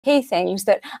key things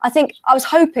that I think I was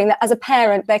hoping that as a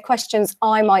parent, they're questions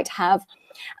I might have.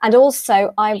 And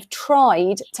also, I've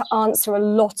tried to answer a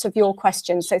lot of your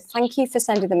questions. So thank you for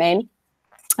sending them in.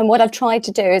 And what I've tried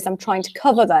to do is I'm trying to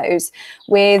cover those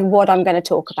with what I'm going to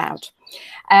talk about.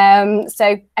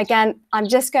 So again, I'm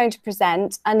just going to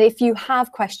present, and if you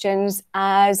have questions,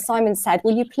 as Simon said,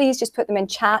 will you please just put them in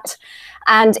chat?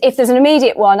 And if there's an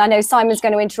immediate one, I know Simon's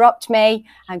going to interrupt me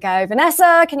and go,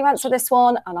 Vanessa, can you answer this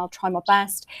one? And I'll try my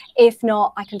best. If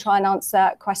not, I can try and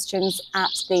answer questions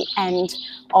at the end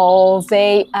of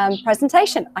the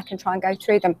presentation. I can try and go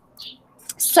through them.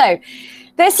 So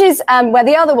this is where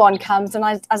the other one comes, and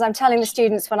as I'm telling the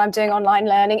students when I'm doing online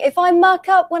learning, if I muck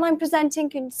up when I'm presenting,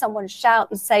 can someone shout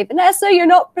and say, Vanessa, you're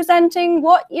not presenting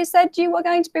what you said you were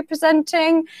going to be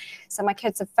presenting? So my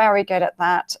kids are very good at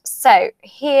that. So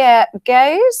here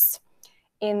goes.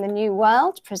 In the new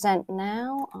world, present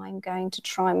now. I'm going to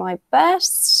try my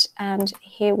best, and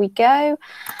here we go.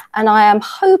 And I am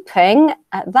hoping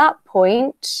at that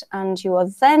point, and you are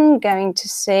then going to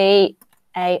see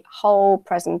a whole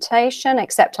presentation,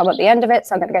 except I'm at the end of it,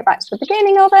 so I'm going to go back to the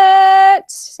beginning of it.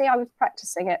 See, I was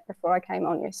practicing it before I came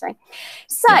on, you see.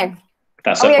 So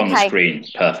that's up on the screen.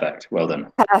 Perfect. Well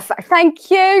done. Perfect.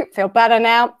 Thank you. Feel better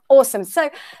now. Awesome. So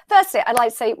firstly, I'd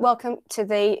like to say welcome to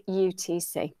the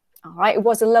UTC. All right, it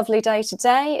was a lovely day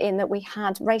today in that we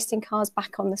had racing cars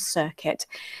back on the circuit.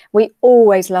 We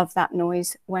always love that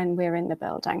noise when we're in the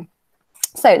building.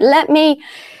 So let me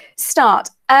start.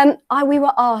 We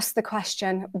were asked the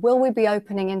question, will we be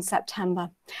opening in September?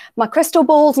 My crystal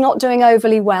ball's not doing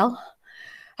overly well,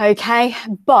 okay,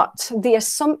 but the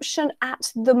assumption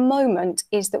at the moment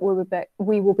is that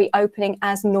we will be opening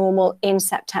as normal in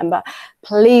September.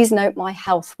 Please note my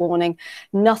health warning.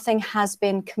 Nothing has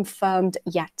been confirmed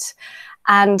yet.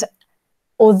 And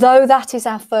although that is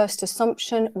our first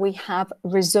assumption, we have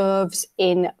reserves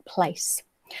in place.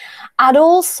 I'd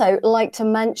also like to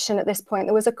mention at this point,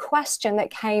 there was a question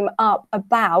that came up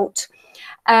about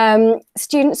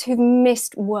students who've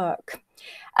missed work.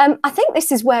 I think this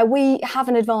is where we have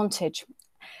an advantage.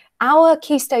 Our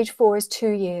Key Stage 4 is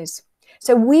 2 years.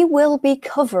 So we will be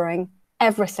covering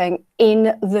everything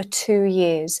in the 2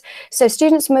 years. So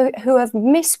students who have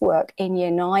missed work in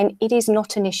Year 9, it is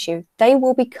not an issue. They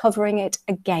will be covering it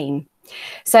again.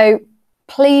 So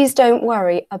please don't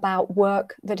worry about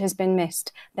work that has been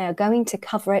missed. They are going to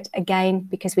cover it again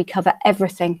because we cover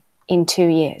everything in 2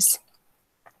 years.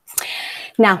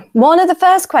 Now, one of the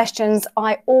first questions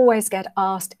I always get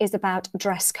asked is about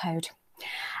dress code.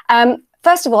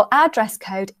 First of all, our dress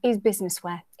code is business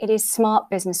wear. It is smart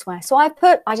business wear. So I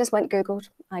just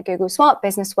Googled smart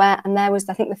business wear, and there was,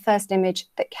 I think, the first image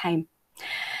that came.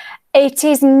 It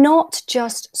is not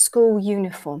just school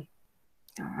uniform,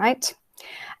 all right?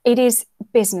 It is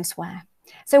business wear.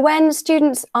 So when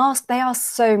students ask, they ask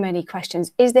so many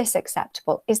questions. Is this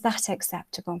acceptable? Is that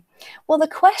acceptable? Well, the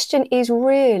question is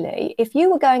really, if you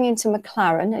were going into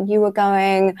McLaren and you were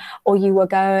going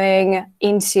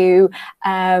into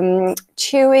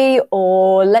Chewy,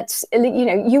 or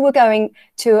you were going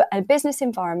to a business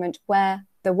environment where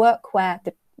the workwear,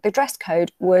 the dress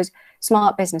code was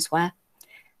smart business wear,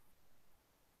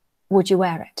 would you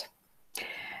wear it?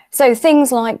 So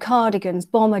things like cardigans,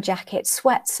 bomber jackets,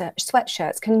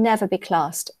 sweatshirts can never be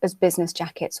classed as business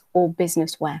jackets or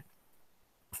business wear.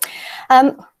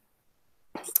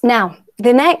 Now,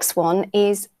 the next one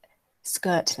is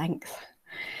skirt length.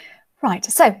 Right,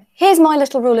 so here's my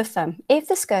little rule of thumb. If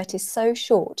the skirt is so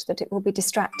short that it will be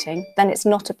distracting, then it's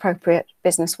not appropriate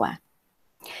business wear.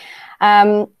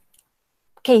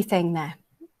 Key thing there.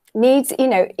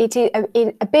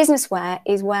 A business wear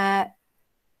is where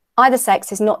either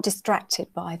sex is not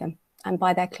distracted by them and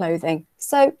by their clothing.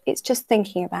 So it's just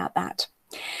thinking about that.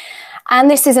 And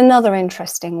this is another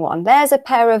interesting one. There's a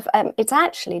pair of, it's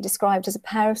actually described as a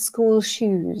pair of school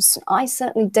shoes. I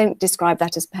certainly don't describe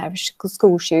that as a pair of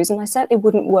school shoes, and I certainly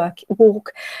wouldn't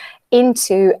walk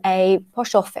into a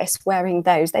posh office wearing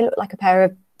those. They look like a pair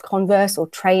of Converse or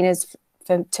trainers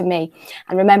to me.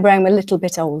 And remember, I'm a little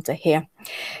bit older here.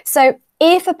 So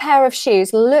if a pair of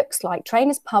shoes looks like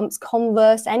trainers, pumps,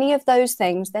 Converse, any of those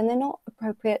things, then they're not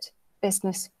appropriate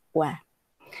business wear.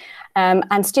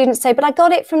 And students say, but I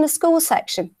got it from the school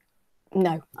section.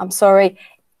 No, I'm sorry.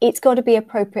 It's got to be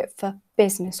appropriate for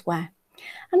business wear.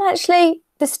 And actually,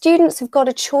 the students have got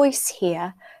a choice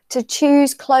here to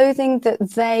choose clothing that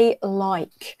they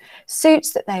like,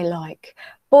 suits that they like.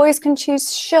 Boys can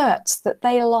choose shirts that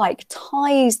they like,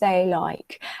 ties they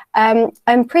like.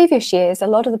 In previous years, a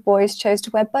lot of the boys chose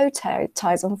to wear bow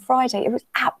ties on Friday. It was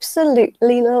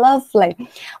absolutely lovely.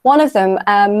 One of them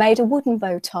made a wooden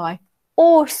bow tie.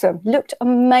 awesome, looked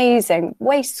amazing.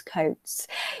 Waistcoats,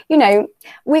 you know,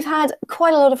 we've had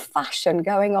quite a lot of fashion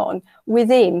going on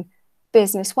within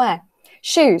business wear.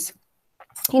 Shoes,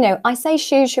 you know, I say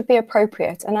shoes should be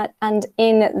appropriate, and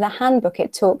in the handbook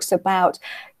it talks about,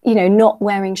 you know, not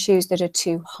wearing shoes that are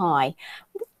too high.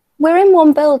 We're in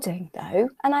one building though,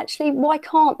 and actually why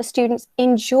can't the students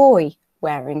enjoy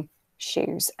wearing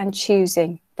shoes and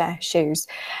choosing their shoes?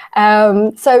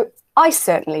 So I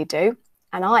certainly do,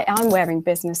 and I'm wearing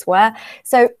business wear,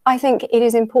 so I think it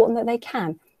is important that they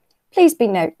can. Please be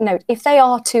note, if they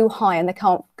are too high and they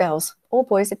can't, girls or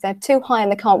boys, if they're too high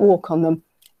and they can't walk on them,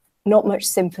 not much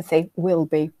sympathy will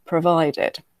be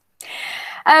provided.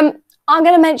 I'm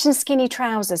going to mention skinny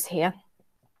trousers here,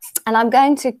 and I'm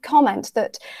going to comment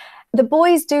that the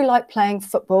boys do like playing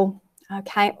football,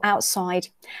 okay, outside.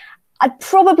 I'd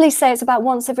probably say it's about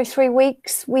once every 3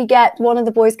 weeks we get one of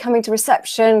the boys coming to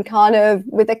reception kind of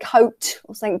with a coat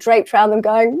or something draped around them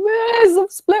going, yes,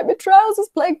 I've split my trousers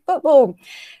playing football.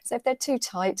 So if they're too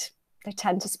tight, they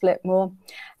tend to split more.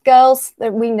 Girls,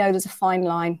 we know there's a fine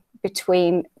line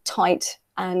between tight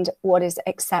and what is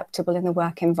acceptable in the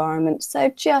work environment. So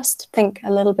just think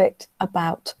a little bit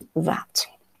about that.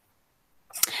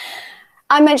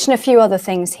 I mentioned a few other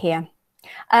things here.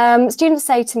 Students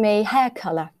say to me, hair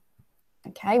colour.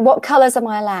 Okay, what colours am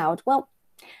I allowed? Well,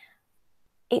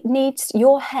 it needs,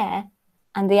 your hair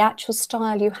and the actual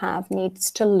style you have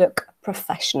needs to look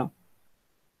professional.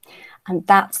 And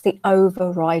that's the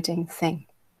overriding thing.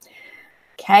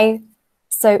 Okay,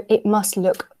 so it must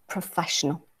look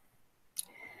professional.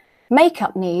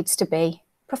 Makeup needs to be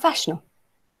professional.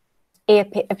 Ear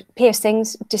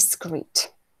piercings,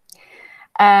 discreet.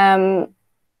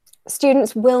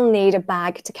 Students will need a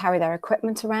bag to carry their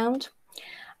equipment around.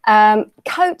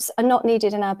 Coats are not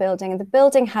needed in our building, and the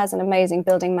building has an amazing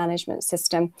building management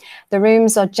system. The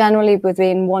rooms are generally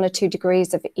within 1 or 2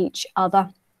 degrees of each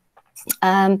other.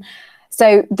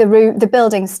 So the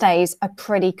building stays a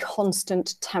pretty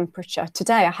constant temperature.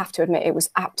 Today, I have to admit, it was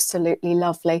absolutely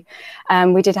lovely.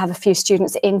 We did have a few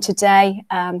students in today,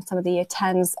 some of the year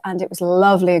 10s, and it was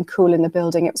lovely and cool in the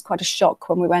building. It was quite a shock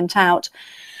when we went out.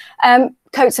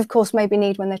 Coats, of course, maybe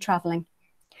need when they're traveling.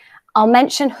 I'll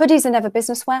mention hoodies are never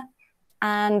business wear,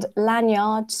 and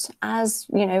lanyards, as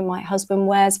you know, my husband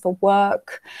wears for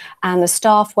work and the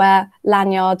staff wear,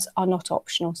 lanyards are not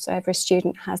optional. So every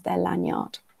student has their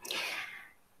lanyard.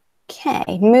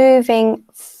 Okay, moving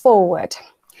forward.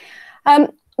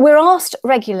 We're asked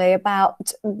regularly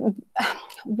about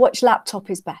which laptop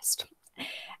is best.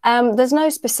 There's no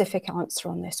specific answer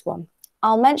on this one.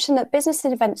 I'll mention that business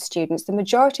and event students, the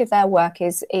majority of their work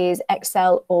is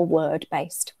Excel or Word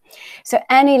based. So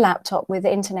any laptop with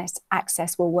internet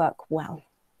access will work well.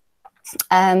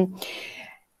 Our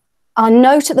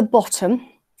note at the bottom,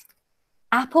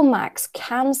 Apple Macs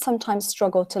can sometimes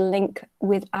struggle to link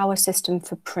with our system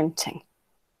for printing.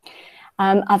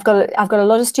 I've got a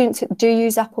lot of students that do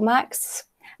use Apple Macs,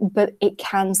 but it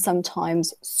can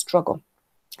sometimes struggle.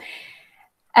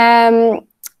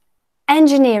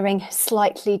 Engineering,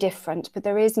 slightly different, but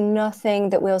there is nothing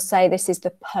that will say this is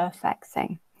the perfect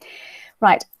thing.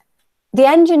 Right, the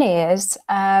engineers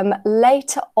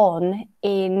later on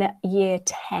in year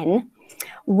 10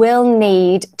 will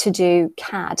need to do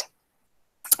CAD.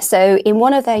 So in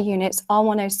one of their units,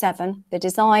 R107, the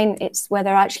design, it's where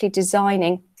they're actually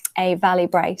designing a valley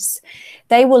brace.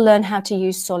 They will learn how to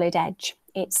use Solid Edge.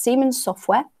 It's Siemens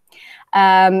software.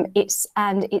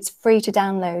 It's free to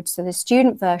download. So the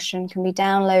student version can be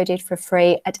downloaded for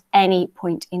free at any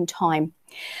point in time.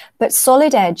 But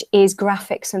Solid Edge is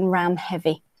graphics and RAM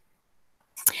heavy.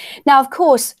 Now, of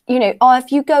course, you know,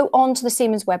 if you go onto the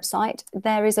Siemens website,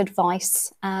 there is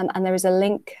advice and there is a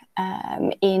link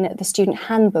in the student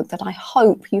handbook that I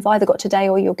hope you've either got today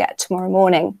or you'll get tomorrow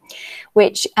morning,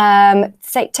 which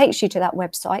takes you to that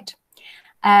website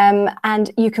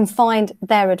and you can find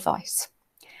their advice.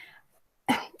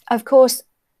 Of course,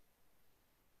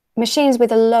 machines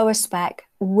with a lower spec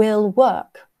will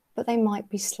work, but they might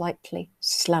be slightly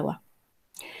slower.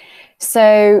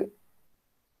 So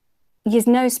there's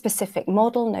no specific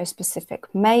model, no specific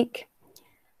make.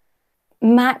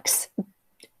 Macs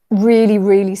really,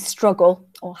 really struggle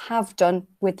or have done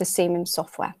with the Siemens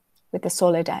software, with the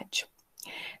Solid Edge.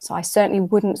 So I certainly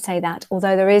wouldn't say that,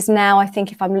 although there is now, I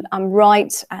think if I'm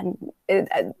right, and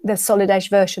the Solid Edge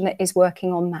version that is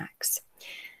working on Macs.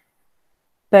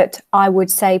 But I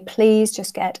would say please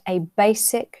just get a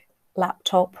basic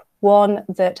laptop, one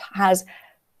that has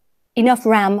enough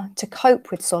RAM to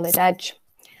cope with Solid Edge.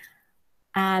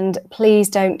 And please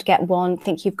don't get one,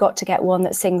 think you've got to get one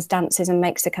that sings, dances and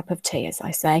makes a cup of tea, as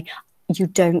I say. You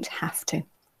don't have to.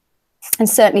 And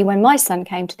certainly when my son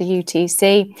came to the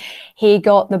UTC, he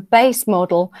got the base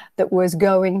model that was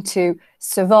going to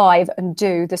survive and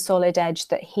do the solid edge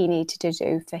that he needed to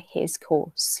do for his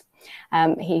course.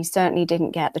 He certainly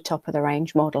didn't get the top of the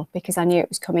range model because I knew it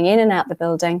was coming in and out the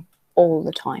building all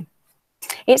the time.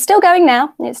 It's still going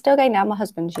now. It's still going now. My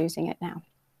husband's using it now.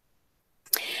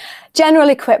 General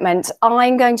equipment.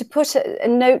 I'm going to put a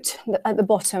note at the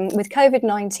bottom. With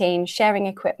COVID-19, sharing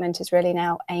equipment is really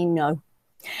now a no.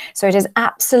 So it is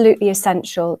absolutely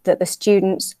essential that the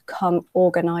students come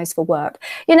organised for work.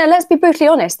 You know, let's be brutally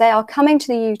honest. They are coming to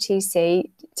the UTC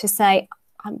to say,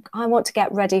 I want to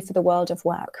get ready for the world of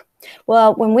work.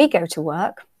 Well, when we go to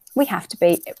work, we have to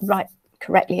be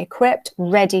correctly equipped,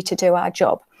 ready to do our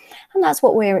job. And that's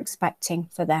what we're expecting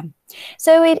for them.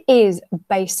 So it is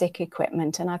basic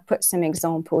equipment. And I've put some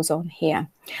examples on here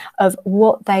of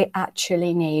what they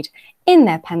actually need in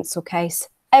their pencil case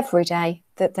every day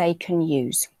that they can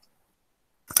use.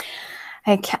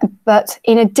 Okay, but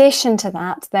in addition to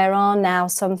that, there are now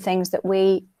some things that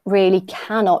we really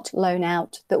cannot loan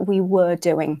out that we were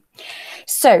doing.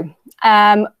 So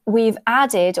we've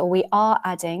added, or we are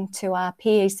adding to our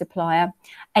PE supplier,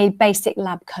 a basic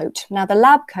lab coat. Now the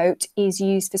lab coat is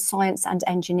used for science and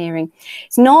engineering.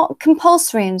 It's not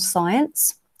compulsory in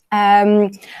science.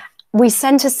 We used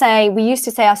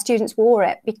to say our students wore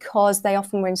it because they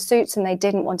often were in suits and they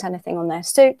didn't want anything on their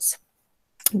suits.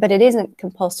 But it isn't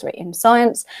compulsory in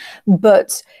science.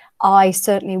 But I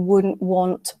certainly wouldn't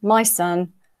want my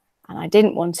son, and I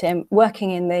didn't want him,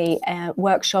 working in the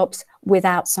workshops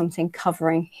without something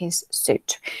covering his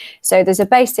suit. So there's a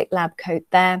basic lab coat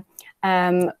there,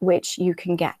 which you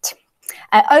can get.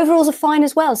 Overalls are fine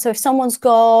as well. So if someone's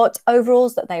got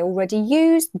overalls that they already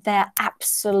use, they're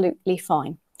absolutely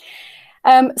fine.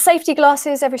 Safety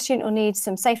glasses, every student will need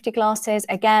some safety glasses.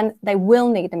 Again, they will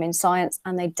need them in science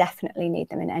and they definitely need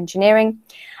them in engineering.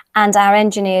 And our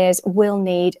engineers will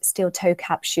need steel toe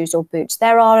cap shoes or boots.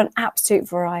 There are an absolute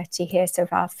variety here. So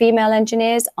for our female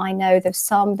engineers, I know there's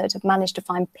some that have managed to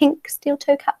find pink steel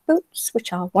toe cap boots,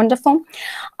 which are wonderful.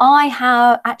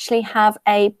 I actually have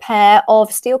a pair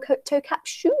of steel toe cap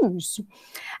shoes.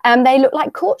 They look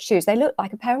like court shoes. They look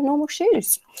like a pair of normal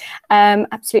shoes.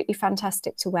 Absolutely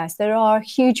fantastic to wear. So there are a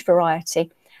huge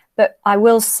variety. But I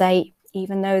will say,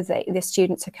 even though the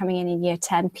students are coming in year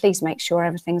 10, please make sure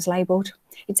everything's labelled.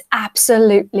 It's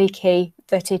absolutely key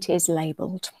that it is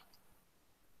labelled.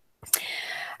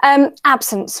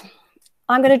 Absence.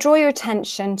 I'm going to draw your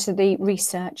attention to the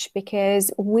research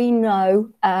because we know,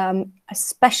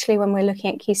 especially when we're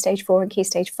looking at Key Stage 4 and Key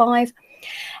Stage 5,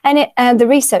 and the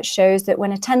research shows that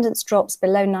when attendance drops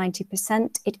below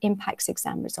 90%, it impacts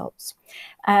exam results.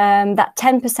 That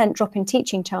 10% drop in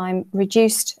teaching time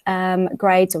reduces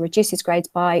grades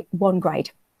by 1 grade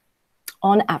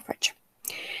on average.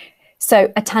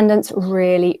 So attendance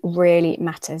really, really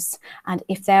matters. And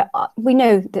if we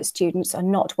know that students are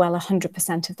not well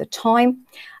 100% of the time.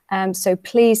 So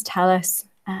please tell us,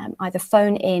 either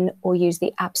phone in or use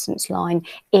the absence line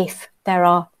if there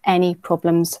are any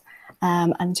problems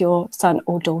and your son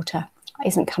or daughter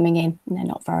isn't coming in and they're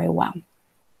not very well.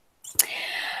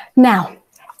 Now,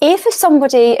 if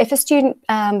a student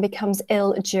becomes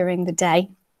ill during the day,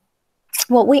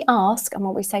 what we ask and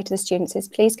what we say to the students is,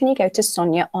 please can you go to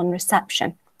Sonia on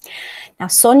reception. Now,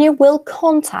 Sonia will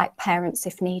contact parents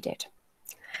if needed.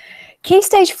 Key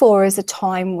Stage 4 is a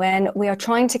time when we are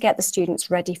trying to get the students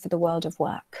ready for the world of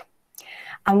work.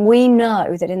 And we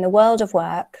know that in the world of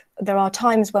work, there are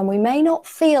times when we may not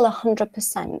feel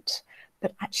 100%,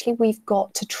 but actually we've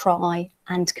got to try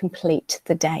and complete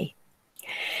the day.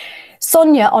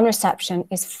 Sonia on reception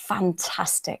is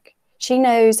fantastic. She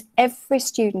knows every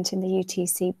student in the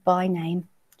UTC by name.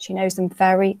 She knows them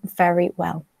very, very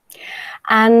well.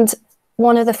 And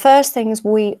one of the first things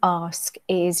we ask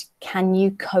is, can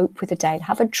you cope with the day?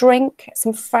 Have a drink, get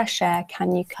some fresh air,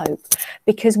 can you cope?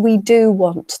 Because we do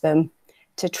want them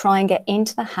to try and get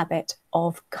into the habit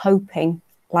of coping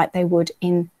like they would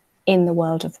in the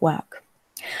world of work.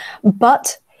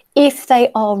 But if they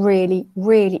are really,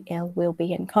 really ill, we'll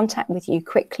be in contact with you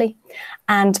quickly.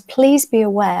 And please be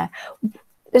aware,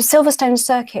 the Silverstone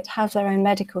Circuit has their own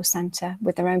medical centre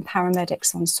with their own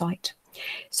paramedics on site.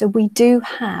 So we do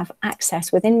have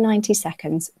access within 90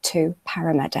 seconds to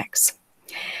paramedics.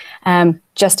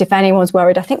 Just if anyone's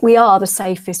worried, I think we are the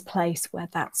safest place where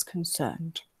that's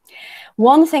concerned.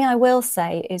 One thing I will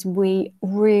say is we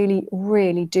really,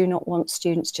 really do not want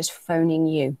students just phoning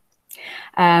you.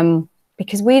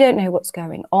 Because we don't know what's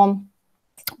going on.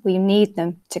 We need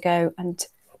them to go and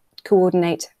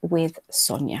coordinate with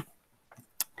Sonia.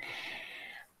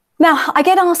 Now, I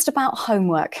get asked about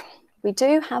homework. We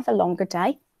do have a longer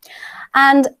day.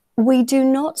 And we do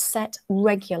not set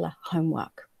regular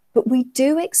homework, but we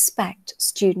do expect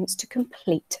students to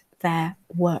complete their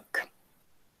work.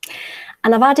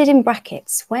 And I've added in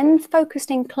brackets, when focused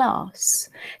in class,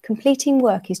 completing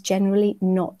work is generally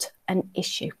not an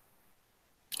issue.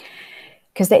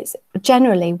 Because it's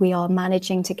generally we are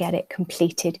managing to get it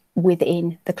completed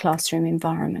within the classroom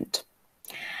environment.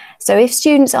 So if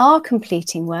students are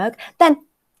completing work, then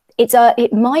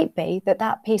it might be that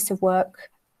that piece of work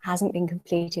hasn't been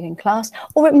completed in class,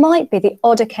 or it might be the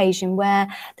odd occasion where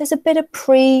there's a bit of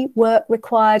pre-work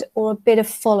required or a bit of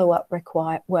follow-up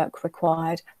work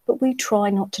required, but we try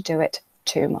not to do it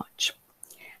too much.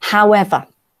 However,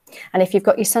 and if you've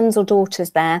got your sons or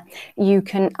daughters there, you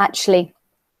can actually,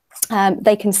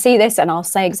 they can see this, and I'll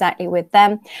say exactly with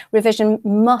them, revision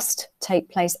must take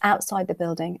place outside the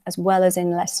building as well as in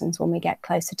lessons when we get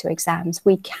closer to exams.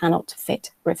 We cannot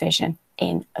fit revision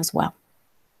in as well.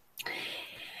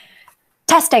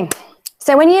 Testing.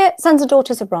 So when your sons and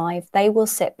daughters arrive, they will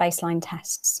sit baseline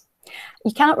tests.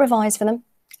 You cannot revise for them.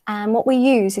 And what we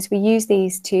use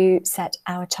these to set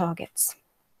our targets.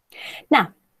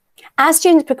 Now, as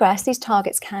students progress, these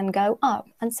targets can go up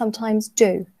and sometimes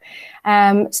do.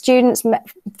 Students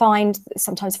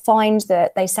sometimes find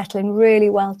that they settle in really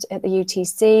well at the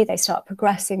UTC, they start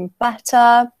progressing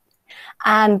better,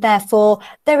 and therefore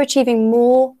they're achieving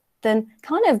more than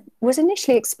kind of was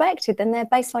initially expected than their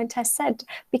baseline test said,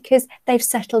 because they've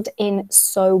settled in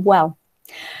so well.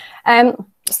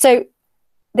 So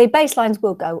the baselines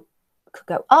could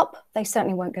go up, they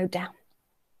certainly won't go down.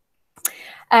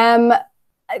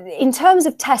 In terms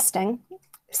of testing,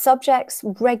 subjects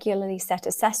regularly set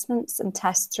assessments and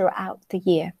tests throughout the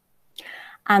year.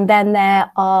 And then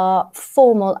there are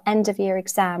formal end-of-year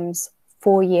exams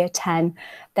for year 10.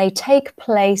 They take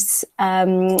place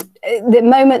the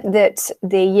moment that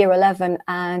the year 11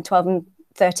 and 12 and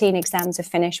 13 exams are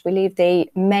finished. We leave the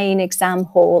main exam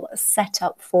hall set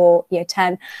up for year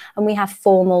 10, and we have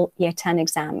formal year 10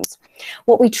 exams.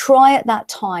 What we try at that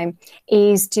time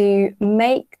is to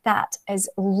make that as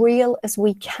real as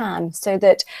we can, so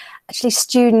that actually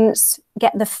students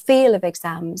get the feel of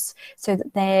exams, so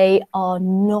that they are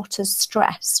not as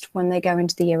stressed when they go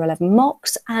into the year 11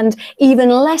 mocks, and even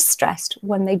less stressed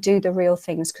when they do the real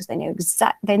things, because they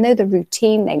know the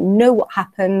routine, they know what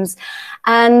happens,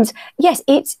 and yes,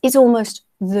 it's almost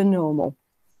the normal.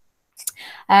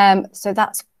 So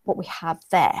that's what we have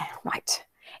there. Right,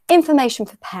 information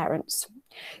for parents.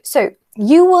 So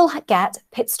you will get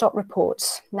pit stop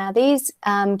reports. Now these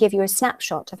give you a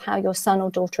snapshot of how your son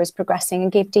or daughter is progressing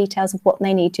and give details of what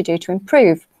they need to do to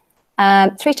improve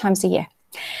 3 times a year.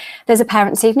 There's a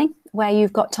parents' evening where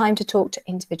you've got time to talk to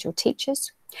individual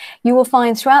teachers. You will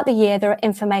find throughout the year there are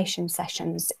information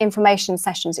sessions. Information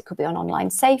sessions, it could be on online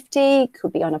safety, it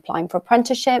could be on applying for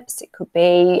apprenticeships, it could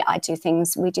be we do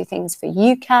things for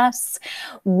UCAS.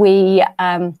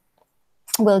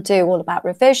 We'll do all about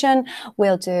revision.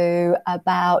 We'll do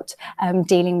about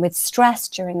dealing with stress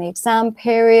during the exam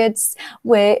periods.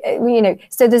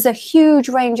 So there's a huge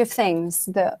range of things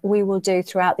that we will do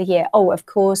throughout the year. Oh, of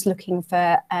course, looking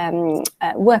for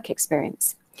work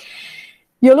experience.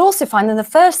 You'll also find that the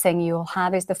first thing you'll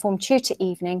have is the form tutor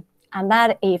evening. And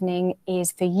that evening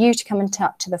is for you to come and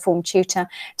talk to the form tutor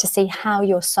to see how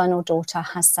your son or daughter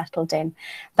has settled in.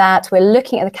 That we're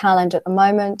looking at the calendar at the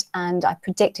moment, and I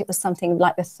predict it was something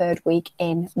like the 3rd week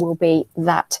in will be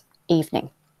that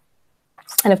evening.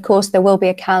 And of course, there will be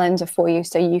a calendar for you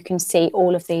so you can see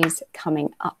all of these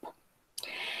coming up.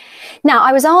 Now,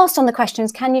 I was asked on the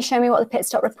questions, can you show me what the pit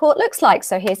stop report looks like?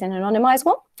 So here's an anonymised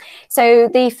one. So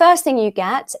the first thing you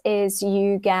get is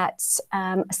you get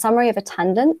a summary of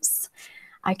attendance.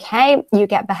 Okay, you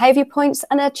get behaviour points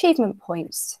and achievement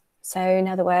points. So in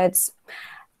other words,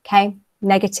 okay,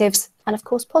 negatives and of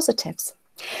course positives.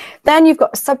 Then you've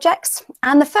got subjects,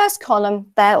 and the first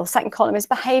column there, or second column, is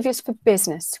behaviours for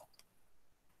business.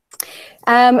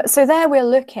 So there we're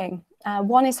looking,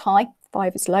 1 is high,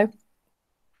 5 is low.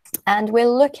 And we're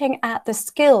looking at the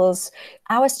skills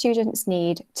our students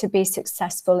need to be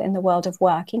successful in the world of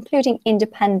work, including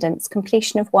independence,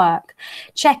 completion of work,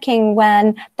 checking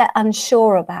when they're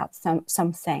unsure about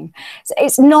something. So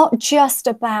it's not just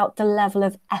about the level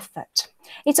of effort.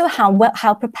 It's also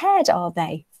how prepared are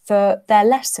they for their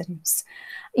lessons?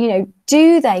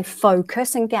 Do they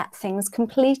focus and get things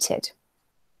completed?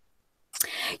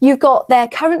 You've got they're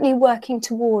currently working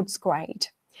towards grade.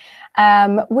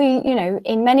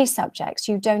 In many subjects,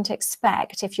 you don't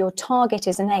expect, if your target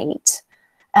is an 8,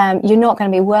 you're not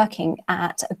going to be working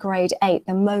at a grade 8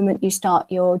 the moment you start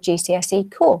your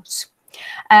GCSE course.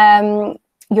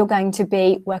 you're going to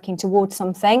be working towards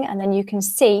something, and then you can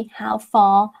see how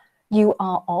far you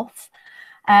are off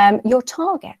your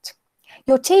target.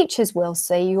 Your teachers will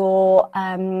see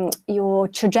your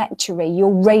trajectory,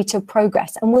 your rate of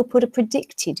progress, and will put a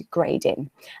predicted grade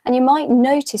in. And you might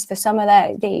notice for some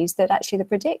of these that actually the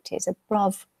predicted is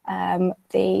above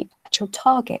the actual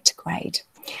target grade.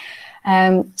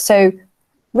 So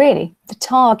really, the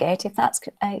target, if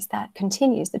that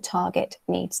continues, the target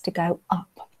needs to go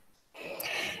up.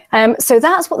 So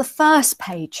that's what the first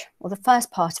page or the first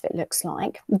part of it looks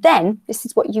like. Then this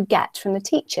is what you get from the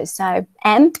teachers. So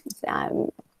M,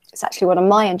 it's actually one of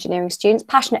my engineering students,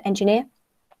 passionate engineer,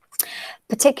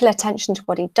 particular attention to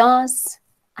what he does.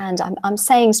 And I'm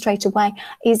saying straight away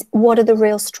is, what are the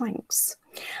real strengths?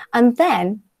 And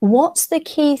then what's the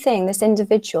key thing this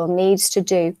individual needs to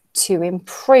do to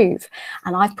improve?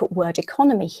 And I've put word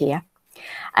economy here.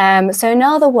 So in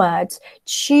other words,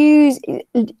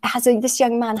 this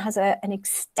young man has an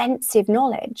extensive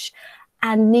knowledge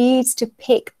and needs to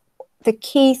pick the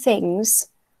key things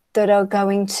that are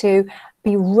going to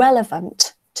be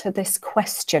relevant to this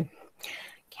question.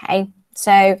 Okay,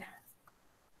 so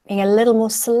being a little more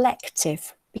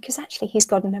selective, because actually he's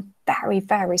got a very,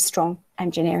 very strong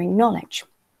engineering knowledge.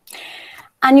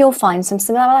 And you'll find some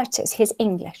similarities. Here's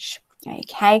English.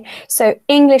 Okay, so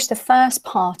English, the first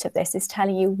part of this is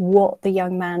telling you what the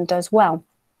young man does well.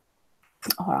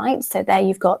 All right, so there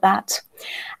you've got that.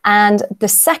 And the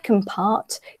second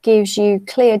part gives you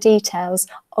clear details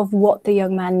of what the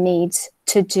young man needs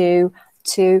to do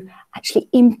to actually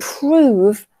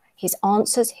improve his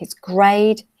answers, his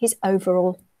grade, his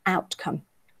overall outcome.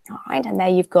 All right, and there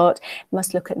you've got,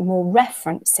 must look at more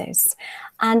references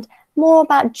and more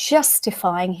about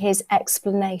justifying his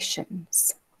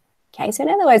explanations. Okay, so in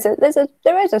other words,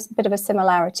 there is a bit of a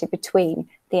similarity between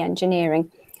the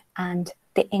engineering and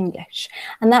the English.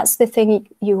 And that's the thing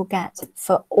you will get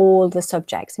for all the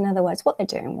subjects. In other words, what they're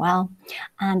doing well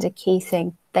and a key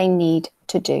thing they need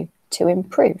to do to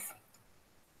improve.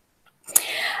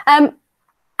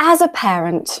 As a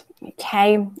parent,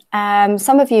 okay,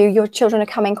 some of you, your children are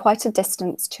coming quite a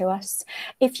distance to us.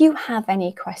 If you have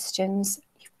any questions,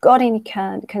 got any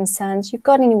concerns, you've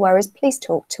got any worries, please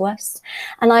talk to us.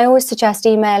 And I always suggest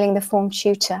emailing the form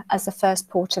tutor as the first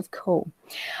port of call.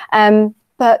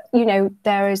 But you know,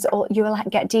 you will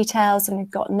get details, and you've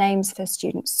got names for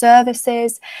student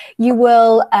services. You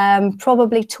will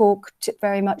probably talk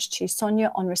very much to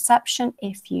Sonia on reception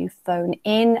if you phone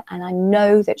in, and I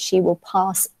know that she will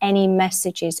pass any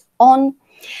messages on.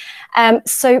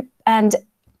 And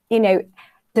you know,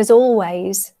 there's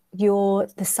always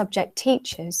the subject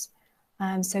teachers,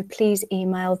 so please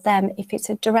email them if it's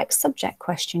a direct subject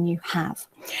question you have.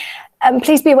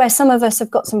 Please be aware, some of us have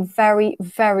got some very,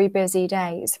 very busy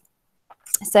days,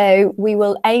 so we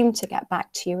will aim to get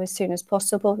back to you as soon as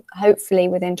possible, hopefully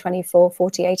within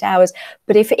 48 hours.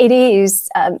 But if it is,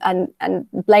 and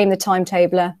blame the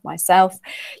timetabler, myself,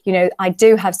 you know, I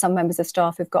do have some members of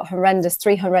staff who've got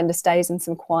 3 horrendous days and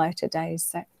some quieter days.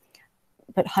 So,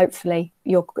 but hopefully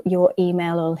your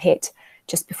email will hit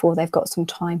just before they've got some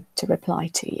time to reply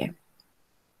to you.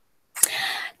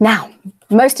 Now,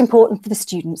 most important for the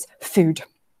students, food.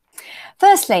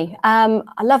 Firstly, I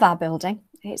love our building.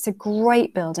 It's a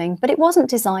great building, but it wasn't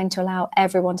designed to allow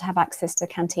everyone to have access to the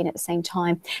canteen at the same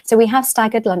time. So we have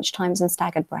staggered lunch times and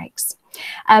staggered breaks.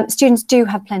 Students do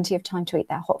have plenty of time to eat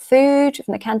their hot food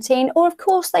from the canteen, or of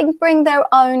course they can bring their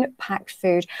own packed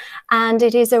food, and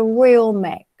it is a real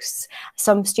mix.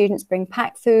 Some students bring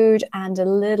packed food and a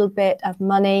little bit of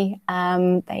money.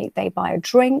 They buy a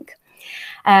drink.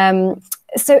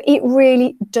 So it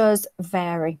really does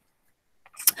vary.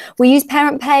 We use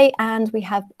parent pay, and we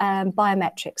have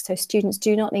biometrics, so students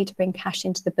do not need to bring cash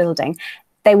into the building.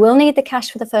 They will need the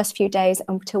cash for the first few days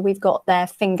until we've got their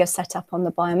finger set up on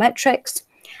the biometrics,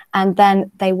 and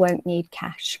then they won't need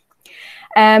cash.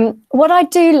 What I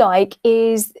do like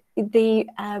is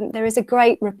there is a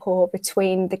great rapport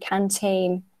between the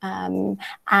canteen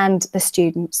and the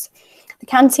students. The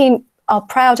canteen are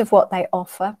proud of what they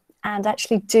offer and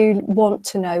actually do want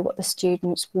to know what the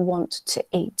students want to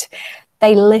eat.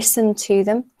 They listen to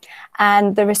them,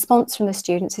 and the response from the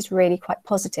students is really quite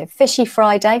positive. Fishy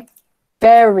Friday,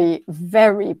 very,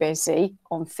 very busy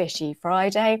on Fishy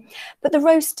Friday. But the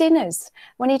roast dinners,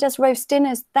 when he does roast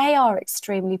dinners, they are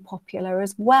extremely popular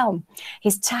as well.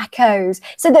 His tacos.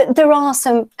 So there are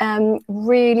some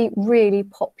really, really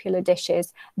popular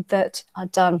dishes that are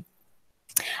done.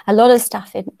 A lot of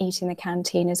staff eat in the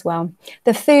canteen as well.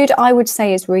 The food, I would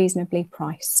say, is reasonably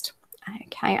priced.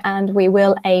 Okay, and we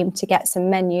will aim to get some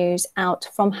menus out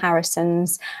from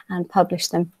Harrison's and publish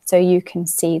them so you can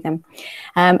see them.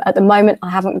 At the moment, I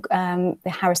haven't, the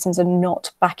Harrison's are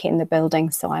not back in the building,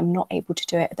 so I'm not able to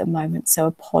do it at the moment, so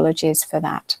apologies for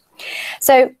that.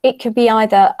 So it could be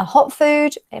either a hot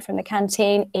food from the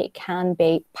canteen, it can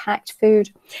be packed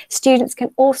food. Students can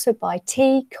also buy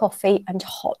tea, coffee and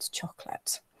hot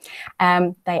chocolate.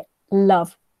 They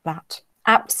love that.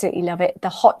 Absolutely love it. The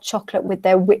hot chocolate with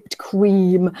their whipped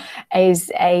cream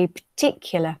is a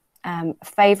particular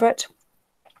favourite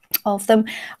of them.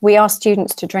 We ask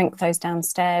students to drink those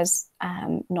downstairs,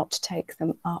 not to take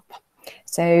them up.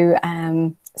 So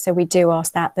so we do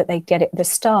ask that they get it at the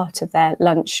start of their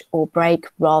lunch or break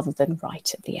rather than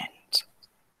right at the end.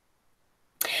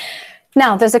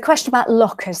 Now, there's a question about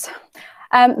lockers.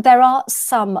 There are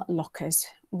some lockers.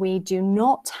 We do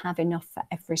not have enough for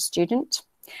every student.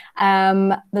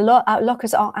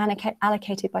 Lockers are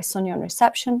allocated by Sonia on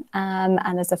reception,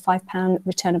 and there's a £5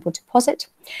 returnable deposit.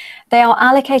 They are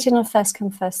allocated on a first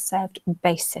come first served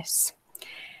basis.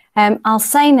 I'll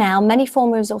say now, many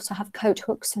form rooms also have coat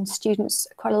hooks, and students,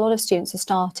 quite a lot of students are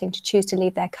starting to choose to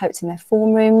leave their coats in their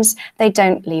form rooms. They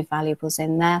don't leave valuables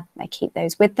in there, they keep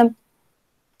those with them.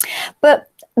 But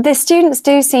the students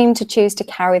do seem to choose to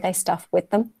carry their stuff with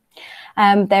them.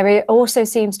 There also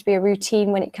seems to be a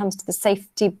routine when it comes to the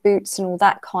safety boots and all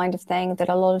that kind of thing, that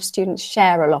a lot of students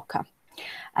share a locker.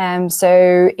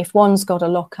 So if one's got a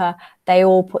locker, they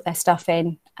all put their stuff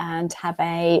in and have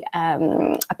a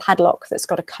padlock that's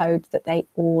got a code that they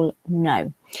all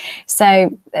know.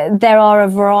 So there are a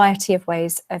variety of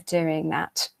ways of doing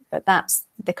that, but that's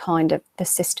the kind of the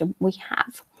system we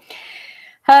have.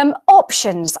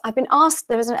 Options. I've been asked,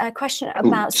 there was a question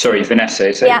about... Sorry,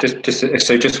 Vanessa, so, yeah.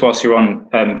 just whilst you're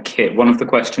on kit, one of the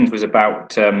questions was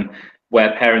about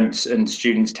where parents and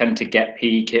students tend to get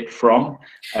PE kit from.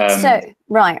 So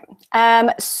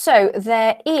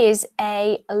there is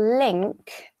a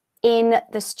link in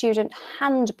the student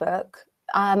handbook.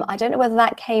 I don't know whether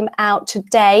that came out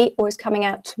today or is coming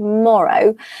out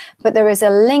tomorrow, but there is a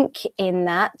link in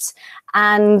that.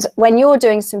 And when you're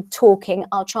doing some talking,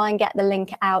 I'll try and get the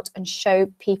link out and show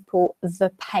people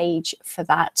the page for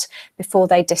that before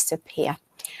they disappear.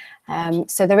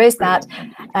 So there is that,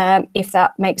 if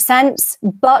that makes sense.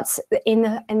 But in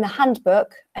the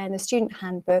handbook, and the student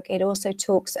handbook, it also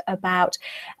talks about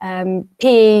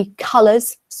PE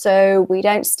colours. So we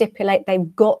don't stipulate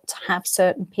they've got to have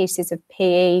certain pieces of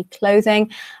PE clothing,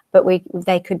 but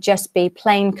they could just be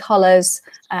plain colours,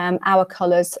 our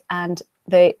colours, and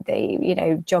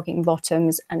the jogging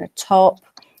bottoms and a top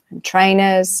and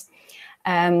trainers.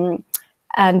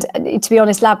 And to be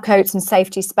honest, lab coats and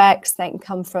safety specs, they can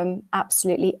come from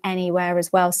absolutely anywhere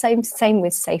as well. Same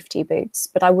with safety boots.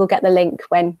 But I will get the link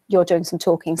when you're doing some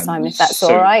talking, Simon, if that's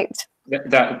all right.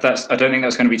 That's. I don't think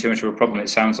that's going to be too much of a problem. It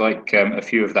sounds like a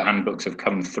few of the handbooks have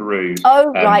come through.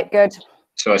 Oh, right, good.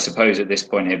 So I suppose at this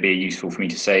point it'd be useful for me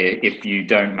to say, if you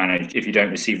don't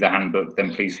receive the handbook,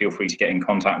 then please feel free to get in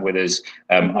contact with us.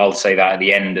 I'll say that at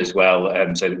the end as well,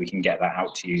 so that we can get that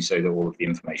out to you, so that all of the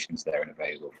information is there and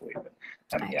available for you.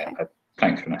 But, okay. Yeah,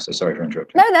 thanks, Vanessa. Sorry for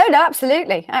interrupting. No,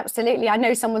 absolutely. I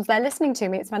know someone's there listening to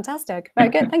me. It's fantastic. Very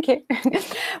good. Thank you.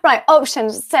 Right,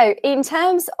 options. So in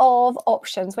terms of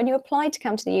options, when you applied to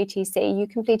come to the UTC, you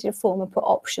completed a form and put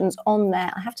options on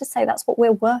there. I have to say that's what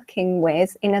we're working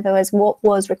with. In other words, what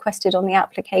was requested on the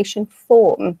application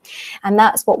form, and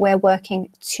that's what we're working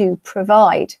to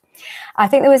provide. I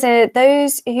think there was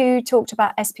those who talked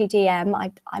about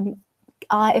SPDM.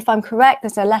 If I'm correct,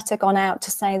 there's a letter gone out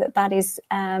to say that is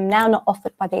now not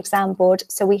offered by the exam board.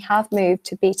 So we have moved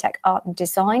to BTEC Art and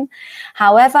Design.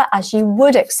 However, as you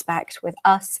would expect with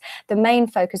us, the main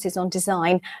focus is on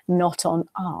design, not on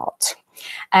art.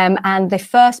 And the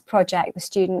first project the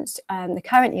students, the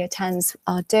current year 10s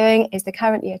are doing is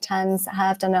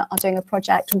are doing a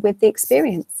project with the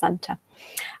Experience Centre.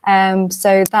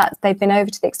 So that they've been over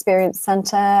to the Experience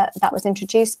Centre. That was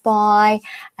introduced by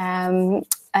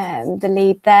the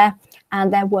lead there,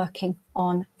 and they're working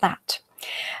on that.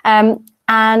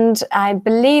 And I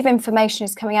believe information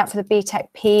is coming out for the BTEC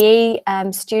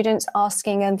PE students,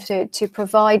 asking them to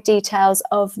provide details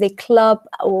of the club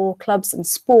or clubs and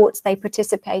sports they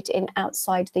participate in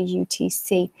outside the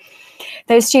UTC.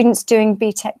 Those students doing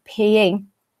BTEC PE,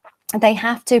 they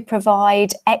have to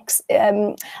provide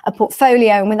a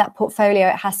portfolio, and with that portfolio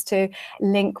it has to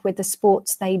link with the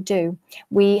sports they do.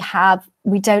 We have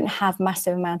we don't have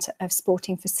massive amount of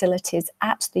sporting facilities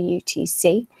at the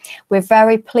UTC. We're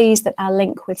very pleased that our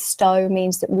link with Stowe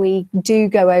means that we do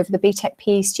go over, the BTEC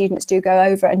PE students do go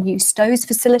over and use Stowe's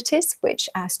facilities, which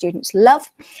our students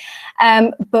love.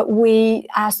 But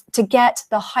to get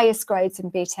the highest grades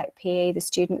in BTEC PE, the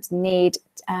students need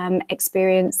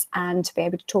experience and to be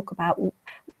able to talk about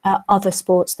other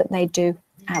sports that they do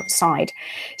outside.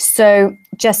 So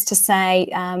just to say,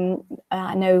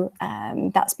 I know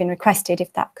that's been requested,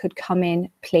 if that could come in,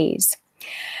 please.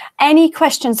 Any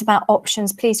questions about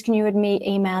options, please can you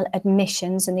email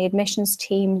admissions, and the admissions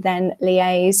team then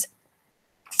liaise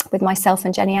with myself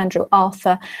and Jenny Andrew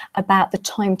Arthur about the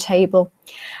timetable.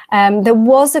 There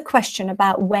was a question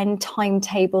about when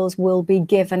timetables will be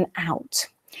given out.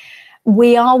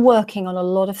 We are working on a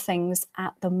lot of things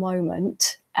at the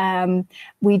moment.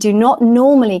 We do not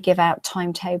normally give out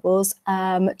timetables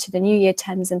to the New Year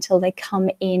 10s until they come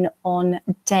in on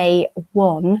day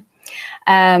 1.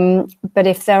 But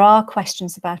if there are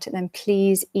questions about it, then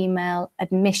please email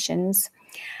admissions.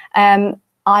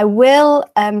 I will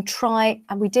try,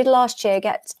 and we did last year,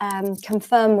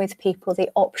 confirm with people the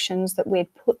options that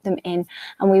we'd put them in,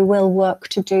 and we will work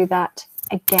to do that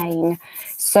again.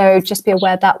 So just be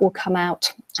aware that will come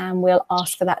out, and we'll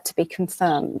ask for that to be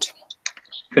confirmed.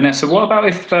 Vanessa, what about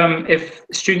if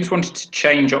students wanted to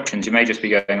change options? You may just be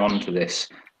going on to this.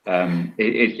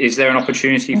 Is there an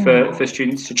opportunity for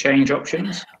students to change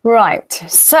options? Right.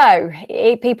 So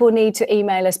people need to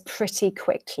email us pretty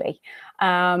quickly.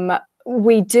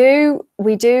 We do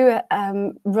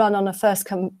run on a first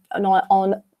come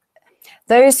on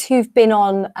those who've been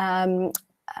on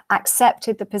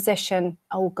accepted the position,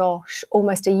 oh gosh,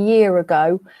 almost a year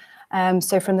ago.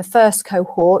 So from the first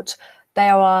cohort, they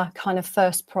are our kind of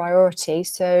first priority.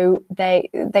 So they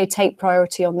take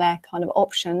priority on their kind of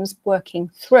options working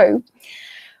through.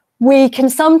 We can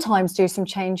sometimes do some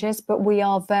changes, but we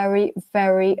are very,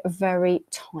 very, very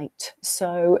tight.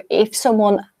 So if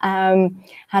someone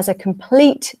has a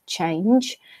complete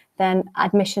change, then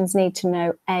admissions need to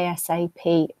know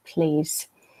ASAP, please.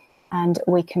 And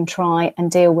we can try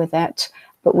and deal with it,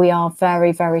 but we are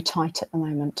very, very tight at the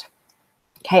moment.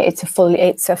 Okay, it's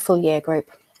a full year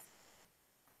group.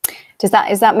 Does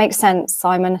that make sense,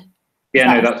 Simon?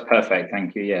 Yeah, no, that's perfect.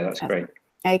 Thank you. Yeah, that's great.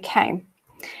 Okay.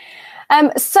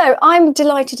 So I'm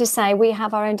delighted to say we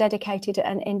have our own dedicated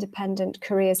and independent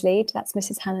careers lead. That's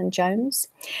Mrs. Helen Jones.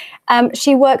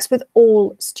 She works with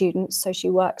all students. So she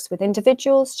works with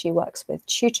individuals, she works with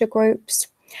tutor groups.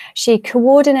 She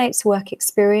coordinates work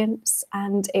experience,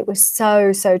 and it was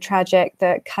so tragic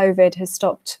that COVID has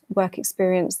stopped work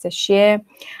experience this year.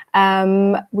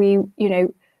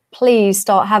 Please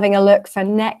start having a look for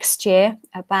next year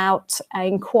about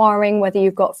inquiring whether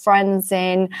you've got friends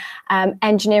in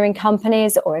engineering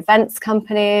companies or events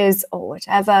companies or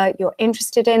whatever you're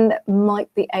interested in that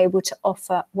might be able to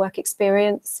offer work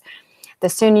experience. The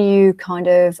sooner you kind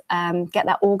of get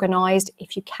that organised,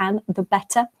 if you can, the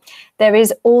better. There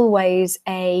is always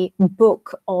a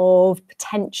book of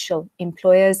potential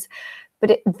employers,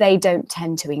 but they don't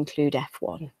tend to include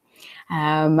F1.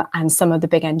 And some of the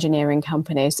big engineering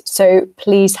companies. So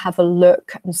please have a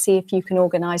look and see if you can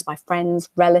organise by friends,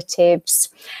 relatives,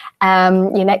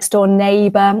 your next door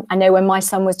neighbour. I know when my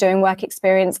son was doing work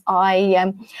experience,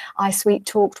 I sweet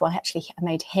talked, well, actually I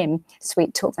made him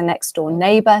sweet talk the next door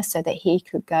neighbour so that he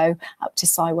could go up to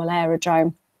Sywell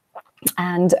Aerodrome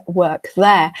and work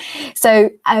there. So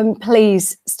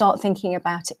please start thinking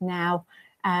about it now.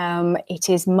 It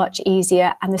is much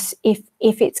easier, and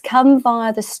if it's come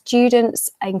via the students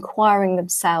inquiring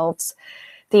themselves,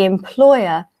 the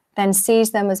employer then sees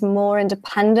them as more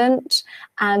independent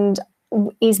and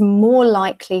is more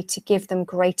likely to give them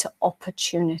greater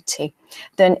opportunity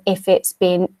than if it's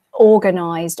been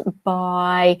organised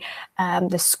by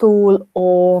the school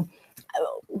or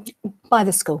by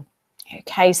the school.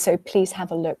 Okay, so please have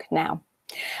a look now.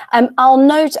 I'll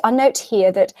note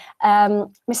here that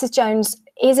Mrs. Jones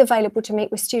is available to meet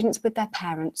with students with their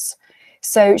parents.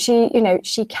 So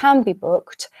she can be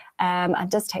booked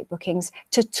and does take bookings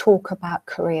to talk about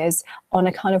careers on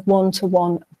a kind of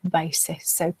one-to-one basis.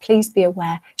 So please be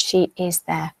aware she is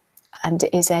there and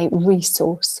is a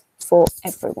resource for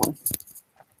everyone.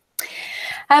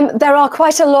 There are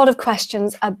quite a lot of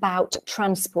questions about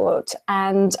transport,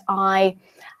 and I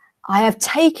have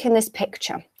taken this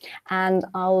picture and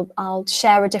I'll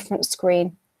share a different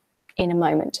screen in a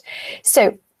moment.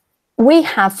 So we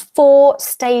have 4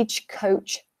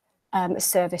 stagecoach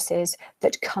services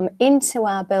that come into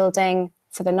our building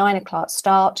for the 9 o'clock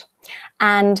start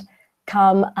and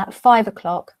come at 5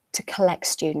 o'clock to collect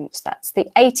students. That's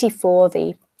the 84,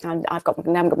 the And I've got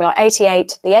them going to be like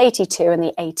 88, the 82 and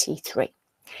the 83.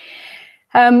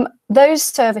 Those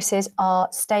services are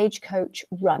Stagecoach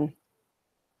run,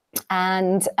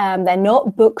 and they're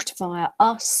not booked via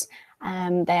us.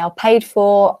 They are paid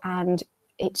for, and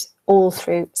it's all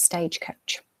through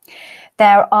Stagecoach.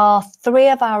 There are 3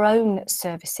 of our own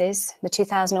services, the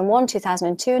 2001,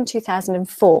 2002 and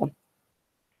 2004.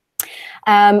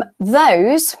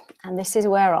 Those, and this is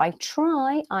where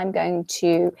I'm going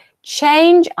to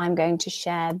change. I'm going to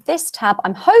share this tab.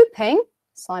 I'm hoping,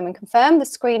 Simon confirmed, the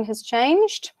screen has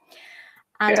changed.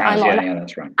 And I'm on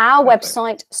that's right. our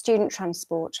website, Student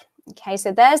Transport. Okay,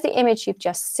 so there's the image you've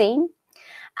just seen.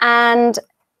 And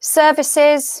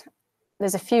services,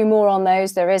 there's a few more on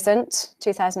those. There isn't.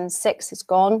 2006 is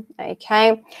gone.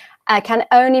 Okay, can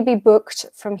only be booked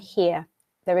from here.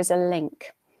 There is a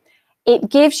link. It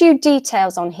gives you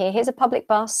details on here. Here's a public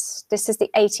bus. This is the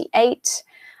 88,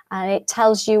 and it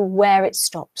tells you where it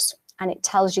stops. And it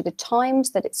tells you the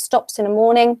times that it stops in the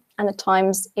morning and the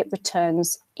times it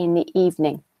returns in the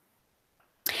evening.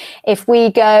 If we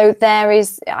go,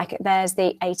 there's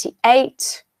the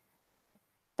 88,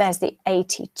 there's the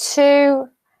 82,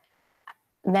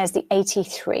 there's the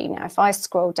 83. Now, if I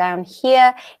scroll down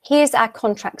here, here's our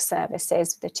contract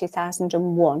services, the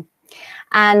 2001.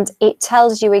 And it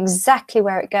tells you exactly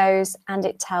where it goes, and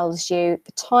it tells you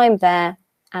the time there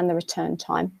and the return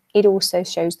time. It also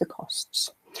shows the costs.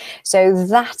 So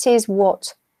that is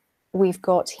what we've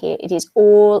got here. It is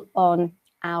all on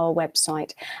our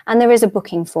website, and there is a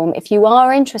booking form. If you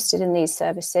are interested in these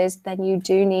services, then you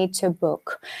do need to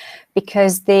book,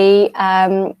 because the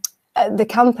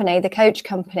company, the coach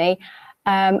company,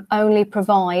 only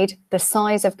provide the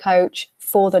size of coach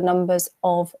for the numbers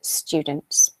of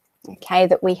students, okay,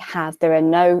 that we have. There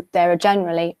are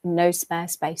generally no spare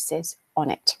spaces on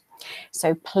it.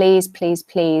 So please, please,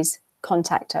 please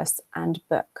contact us and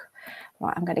book.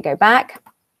 Right, I'm going to go back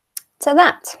to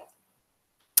that.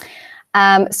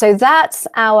 So that's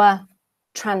our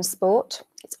transport.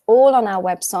 It's all on our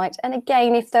website. And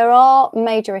again, if there are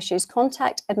major issues,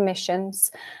 contact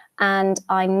admissions. And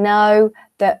I know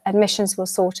that admissions will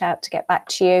sort out to get back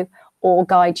to you or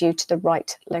guide you to the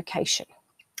right location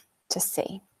to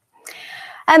see.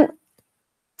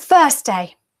 First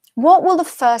day. What will the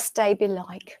first day be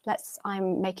like?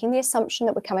 I'm making the assumption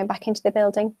that we're coming back into the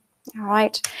building. All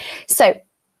right. So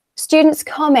students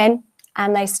come in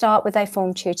and they start with their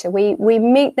form tutor. We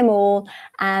meet them all,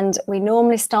 and we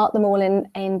normally start them all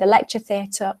in the lecture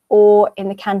theatre or in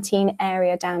the canteen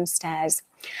area downstairs.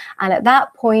 And at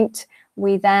that point,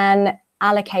 we then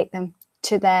allocate them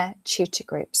to their tutor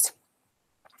groups.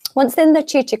 Once in the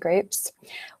tutor groups,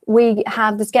 we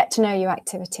have this get to know you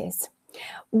activities.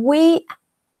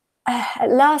 At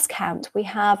last count, we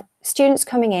have students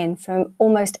coming in from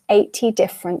almost 80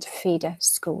 different feeder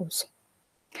schools.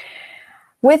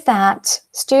 With that,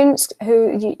 students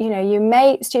who,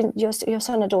 your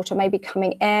son or daughter may be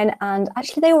coming in, and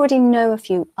actually they already know a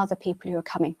few other people who are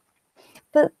coming.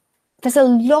 But there's a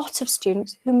lot of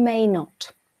students who may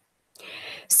not.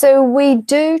 So we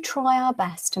do try our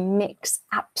best to mix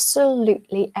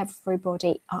absolutely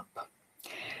everybody up,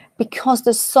 because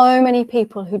there's so many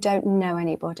people who don't know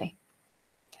anybody.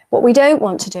 What we don't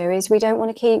want to do is we don't want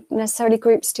to keep necessarily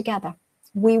groups together.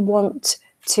 We want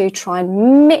to try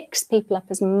and mix people up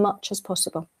as much as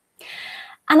possible.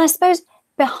 And I suppose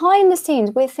behind the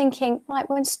scenes, we're thinking, right,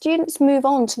 when students move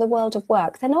on to the world of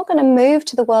work, they're not going to move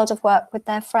to the world of work with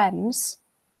their friends.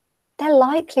 They're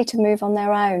likely to move on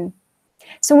their own.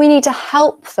 So we need to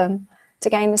help them to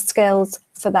gain the skills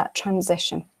for that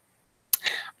transition.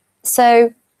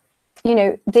 So,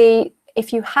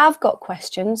 if you have got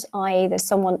questions, i.e. there's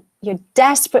someone you're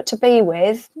desperate to be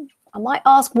with, I might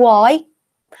ask why.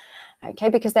 Okay,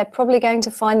 because they're probably going to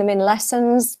find them in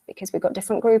lessons, because we've got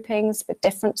different groupings for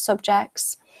different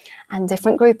subjects and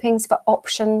different groupings for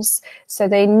options. So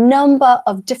the number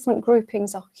of different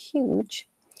groupings are huge.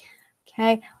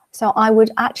 Okay, so I would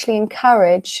actually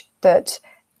encourage that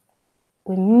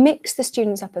we mix the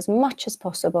students up as much as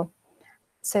possible,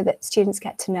 so that students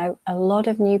get to know a lot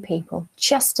of new people,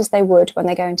 just as they would when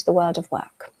they go into the world of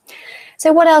work.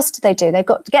 So what else do they do? They've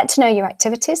got to get to know your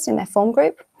activities in their form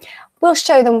group. We'll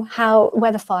show them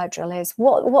where the fire drill is,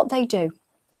 what they do.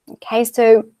 Okay,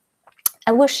 so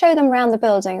and we'll show them around the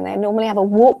building. They normally have a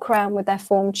walk around with their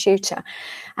form tutor,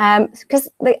 because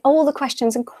all the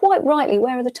questions, and quite rightly,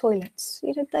 where are the toilets?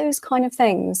 Those kind of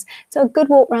things. So a good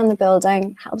walk around the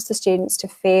building helps the students to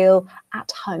feel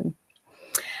at home.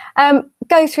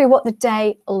 Go through what the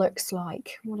day looks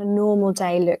like, what a normal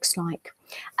day looks like.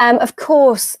 Of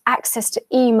course, access to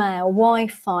email,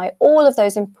 Wi-Fi, all of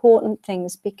those important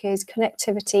things, because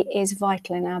connectivity is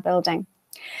vital in our building.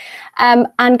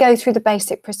 And go through the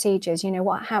basic procedures. You know,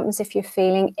 what happens if you're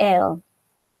feeling ill?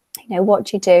 You know, what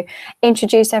do you do?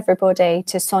 Introduce everybody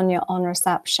to Sonia on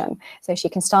reception so she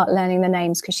can start learning the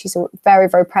names, because she's very,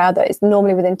 very proud that it's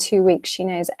normally within 2 weeks she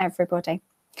knows everybody.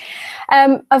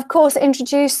 Of course,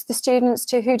 introduce the students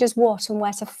to who does what and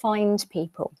where to find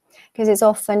people, because it's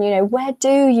often, you know, where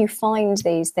do you find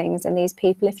these things and these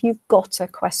people if you've got a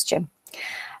question?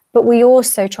 But we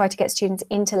also try to get students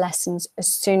into lessons as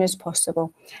soon as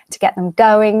possible to get them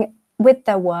going with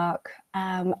their work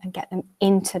and get them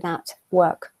into that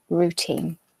work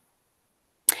routine.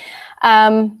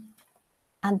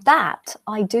 And that,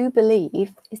 I do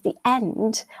believe, is the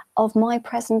end of my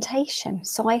presentation.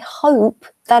 So I hope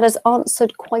that has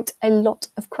answered quite a lot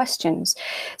of questions.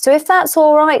 So if that's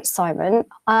all right, Simon,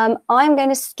 I'm going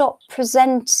to stop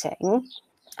presenting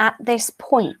at this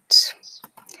point.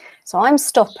 So I'm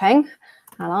stopping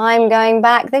and I'm going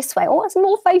back this way. Oh, there's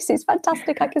more faces.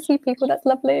 Fantastic. I can see people. That's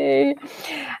lovely.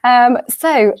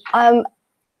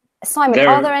 Simon,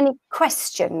 are there any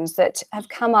questions that have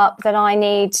come up that I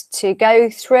need to go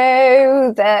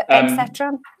through,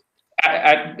 etc.?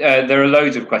 There are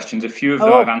loads of questions. A few of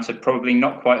them I've answered probably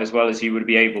not quite as well as you would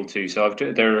be able to. So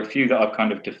there are a few that I've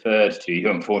kind of deferred to you,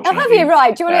 unfortunately. Oh, have you?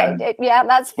 Right. Do you want to? Yeah,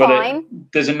 that's fine.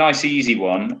 There's a nice easy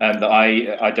one that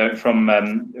I don't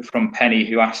from Penny,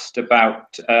 who asked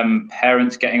about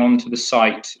parents getting onto the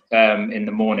site in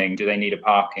the morning. Do they need a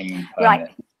parking permit? Right.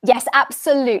 Yes,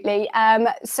 absolutely.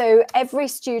 So every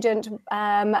student,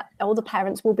 all the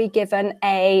parents will be given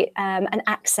an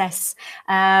access,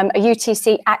 a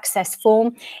UTC access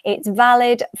form. It's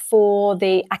valid for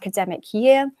the academic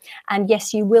year. And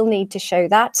yes, you will need to show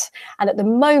that. And at the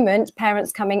moment,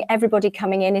 parents coming, everybody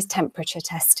coming in is temperature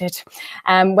tested.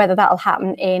 Whether that'll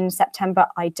happen in September,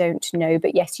 I don't know.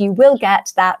 But yes, you will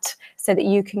get that so that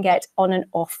you can get on and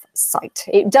off site.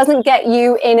 It doesn't get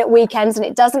you in at weekends, and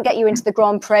it doesn't get you into the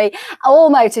Grand Prix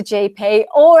or MotoGP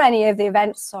or any of the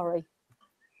events, sorry.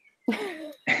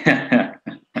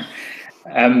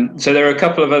 So there are a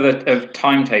couple of other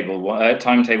timetable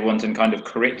ones and kind of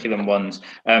curriculum ones.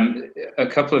 A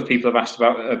couple of people have asked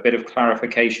about a bit of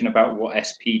clarification about what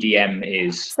SPDM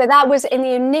is. So that was in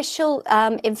the initial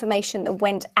information that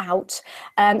went out.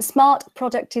 Smart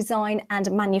Product Design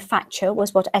and Manufacture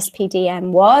was what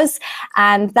SPDM was,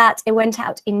 and that it went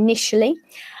out initially.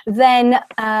 Then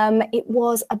it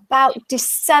was about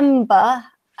December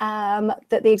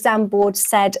that the exam board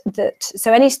said that,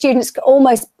 so any students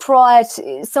almost prior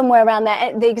to, somewhere around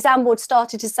there, the exam board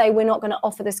started to say we're not going to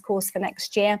offer this course for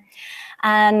next year.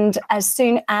 And as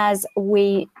soon as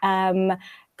we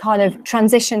kind of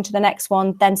transitioned to the next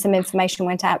one, then some information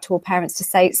went out to all parents to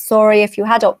say, sorry, if you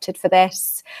had opted for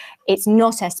this, it's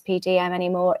not SPDM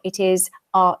anymore, it is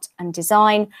art and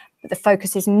design. But the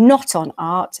focus is not on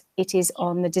art, it is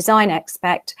on the design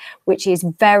aspect, which is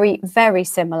very, very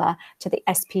similar to the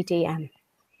SPDM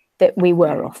that we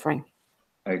were offering.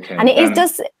 Okay. And it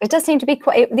does seem to be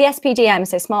quite, the SPDM,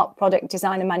 so Smart Product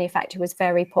Design and Manufacture, was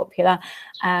very popular,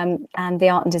 and the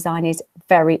art and design is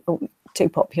very too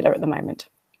popular at the moment.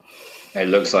 It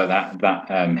looks like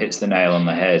that hits the nail on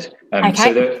the head.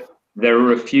 Okay. So there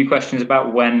are a few questions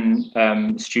about when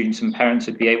students and parents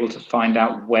would be able to find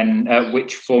out when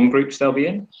which form groups they'll be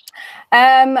in.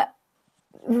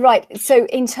 Right. So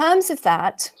in terms of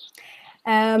that,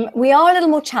 we are a little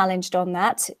more challenged on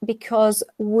that, because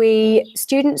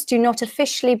students do not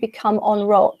officially become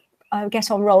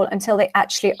get on roll until they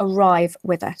actually arrive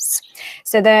with us.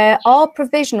 So there are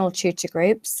provisional tutor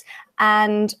groups,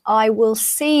 and I will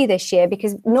see this year,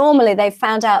 because normally they've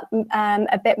found out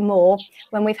a bit more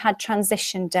when we've had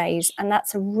transition days, and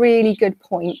that's a really good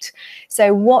point.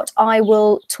 So what I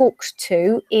will talk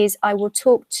to is I will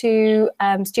talk to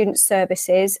student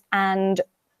services and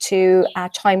to our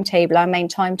timetabler, our main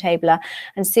timetabler,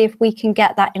 and see if we can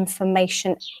get that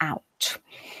information out.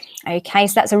 Okay,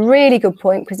 so that's a really good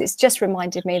point, because it's just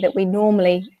reminded me that we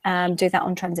normally do that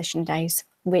on transition days,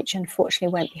 which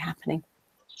unfortunately won't be happening.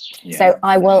 Yeah. So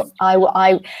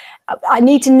I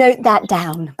need to note that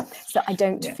down so I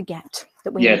don't forget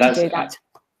that we need to do that.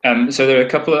 So there are a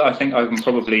couple of, I think I can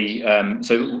probably,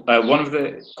 one of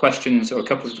the questions, or a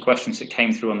couple of the questions that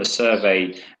came through on the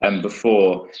survey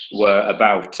before were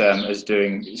about us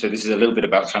doing, so this is a little bit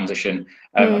about transition,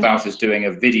 about us doing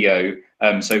a video.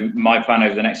 So my plan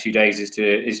over the next few days is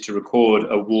to record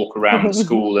a walk around the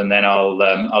school, and then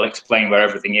I'll explain where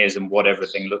everything is and what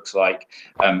everything looks like,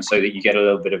 so that you get a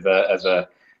little bit of a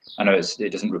I know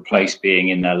it doesn't replace being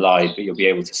in there live, but you'll be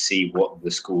able to see what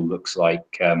the school looks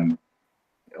like,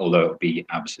 although it'll be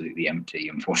absolutely empty,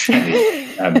 unfortunately.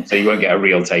 So you won't get a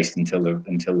real taste until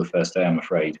the first day, I'm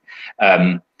afraid.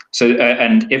 And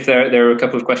if there are a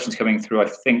couple of questions coming through, I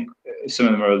think some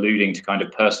of them are alluding to kind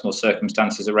of personal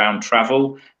circumstances around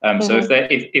travel. So if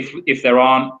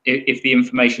the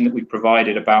information that we've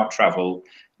provided about travel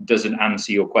doesn't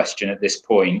answer your question at this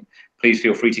point, please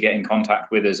feel free to get in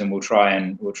contact with us, and we'll try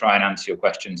and answer your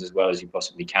questions as well as we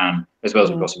possibly can,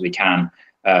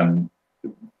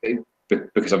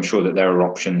 because I'm sure that there are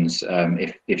options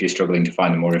if you're struggling to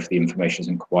find them, or if the information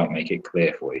doesn't quite make it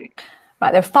clear for you.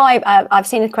 Right, there are 5. I've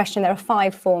seen a question. There are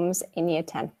 5 forms in year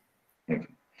 10. Okay.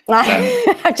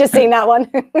 I've just seen that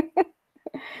one.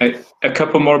 A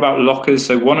couple more about lockers.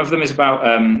 So one of them is about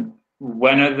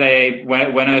when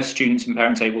are students and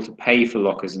parents able to pay for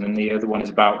lockers, and then the other one is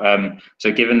about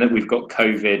so given that we've got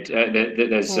COVID,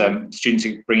 there's students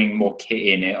bringing more kit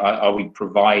in. Are we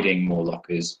providing more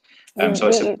lockers?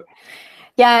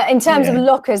 Yeah, in terms of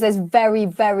lockers, there's very,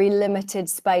 very limited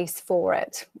space for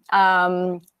it.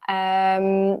 I'm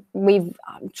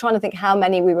trying to think how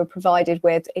many we were provided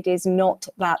with. It is not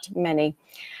that many.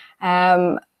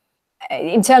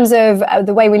 In terms of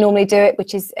the way we normally do it,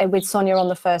 which is with Sonia on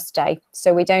the first day,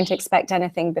 so we don't expect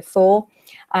anything before.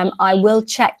 I will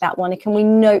check that one. Can we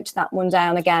note that one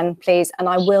down again, please? And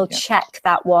I will check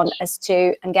that one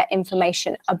and get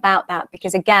information about that,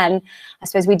 because again, I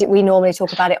suppose we normally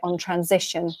talk about it on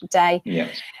transition day. Yeah.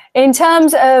 In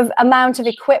terms of amount of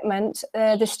equipment,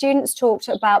 the students talked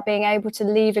about being able to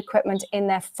leave equipment in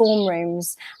their form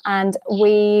rooms, and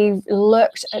we've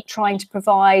looked at trying to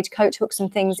provide coat hooks and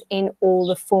things in all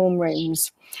the form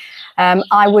rooms.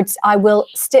 I will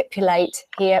stipulate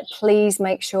here, please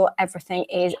make sure everything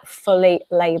is fully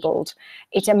labelled.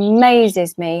 It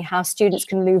amazes me how students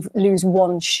can lose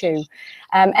one shoe.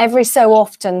 Every so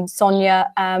often,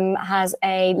 Sonia has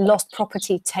a lost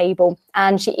property table,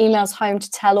 and she emails home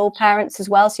to tell all parents as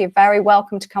well, so you're very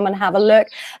welcome to come and have a look.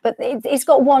 But it's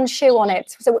got one shoe on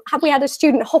it. So have we had a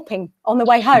student hopping on the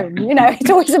way home? You know, it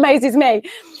always amazes me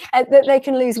that they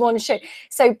can lose one shoe.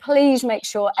 So please make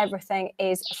sure everything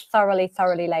is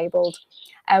thoroughly labelled.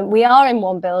 We are in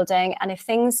one building, and if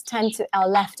things are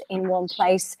left in one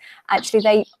place, actually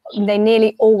they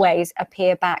nearly always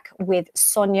appear back with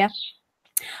Sonia.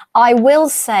 I will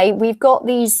say we've got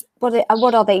these, what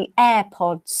are they,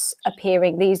 AirPods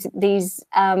appearing, these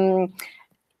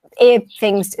ear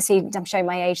things. See, I'm showing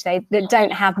my age, that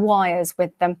don't have wires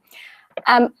with them.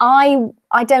 I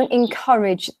don't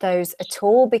encourage those at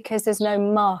all, because there's no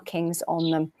markings on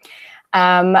them.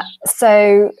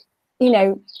 So, you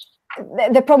know,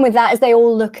 the problem with that is they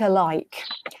all look alike.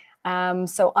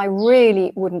 So I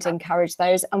really wouldn't encourage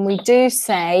those. And we do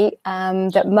say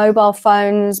that mobile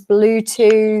phones,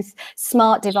 Bluetooth,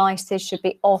 smart devices should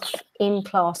be off in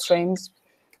classrooms.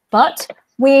 But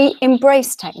we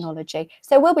embrace technology. So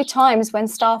there will be times when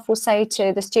staff will say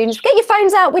to the students, get your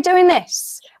phones out, we're doing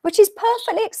this, which is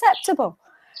perfectly acceptable,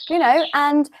 you know,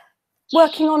 and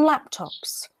working on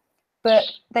laptops. But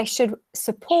they should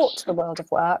support the world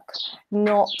of work,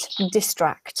 not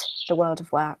distract the world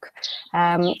of work.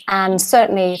 And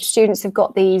certainly if students have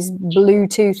got these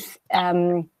Bluetooth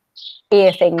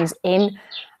ear things in,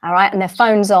 all right, and their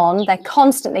phone's on, they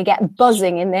constantly get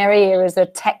buzzing in their ear as a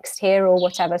text here or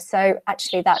whatever. So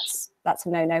actually that's a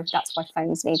no-no. That's why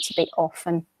phones need to be off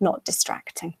and not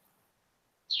distracting.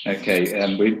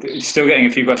 Okay, we're still getting a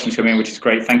few questions coming in, which is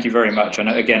great. Thank you very much. And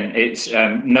again, it's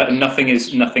nothing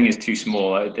is too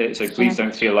small, so please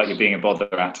don't feel like you're being a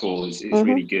bother at all. It's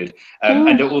really good.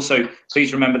 And also,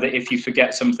 please remember that if you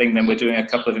forget something, then we're doing a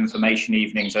couple of information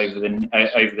evenings over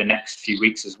the next few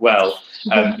weeks as well.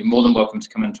 You're more than welcome to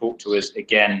come and talk to us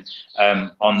again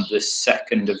on the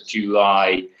 2nd of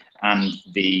July and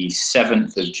the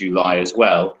 7th of July as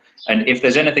well. And if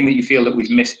there's anything that you feel that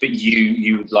we've missed, but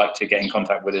you would like to get in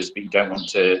contact with us, but you don't want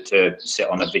to sit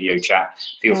on a video chat,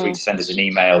 feel free to send us an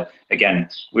email. Again,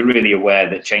 we're really aware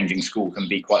that changing school can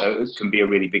be a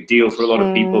really big deal for a lot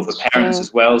of people, for parents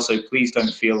as well. So please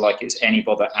don't feel like it's any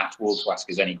bother at all to ask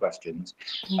us any questions.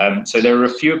 So there are a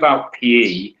few about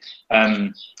PE.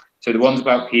 So the ones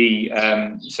about PE.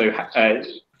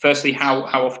 Firstly,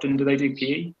 how often do they do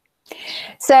PE?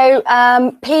 So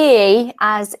PE,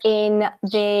 as in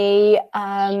the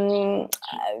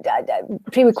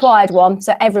pre-required one,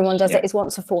 so everyone does it, is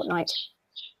once a fortnight.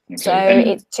 Okay. So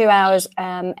it's 2 hours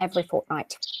every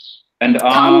fortnight. And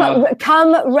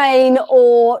come rain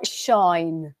or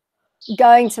shine.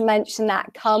 Going to mention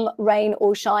that, come rain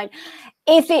or shine.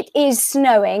 If it is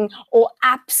snowing or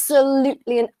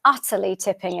absolutely and utterly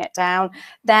tipping it down,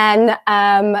 then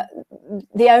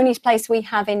the only place we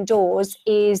have indoors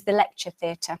is the lecture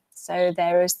theatre. So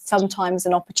there is sometimes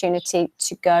an opportunity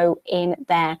to go in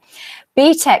there.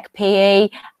 BTEC PE,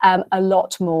 a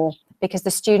lot more, because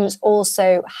the students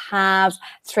also have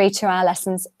 3 2-hour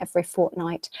lessons every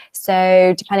fortnight.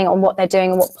 So depending on what they're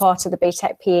doing and what part of the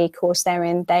BTEC PE course they're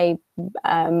in, they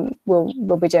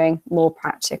will be doing more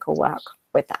practical work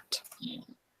with that.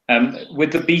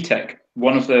 With the BTEC,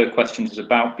 one of the questions is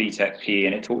about BTEC PE,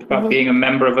 and it talked about being a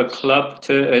member of a club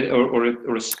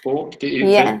or a sport.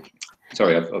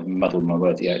 Sorry, I've muddled my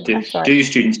words. Yeah, do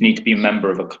students need to be a member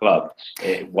of a club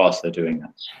whilst they're doing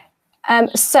that?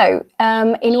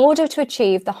 In order to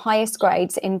achieve the highest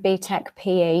grades in BTEC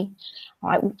PE,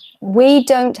 right, we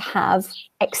don't have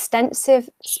extensive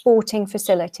sporting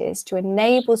facilities to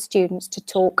enable students to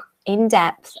talk in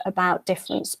depth about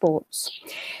different sports.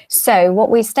 So what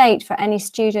we state for any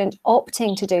student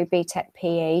opting to do BTEC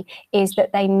PE is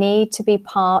that they need to be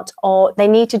they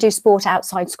need to do sport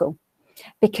outside school,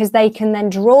 because they can then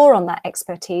draw on that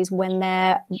expertise when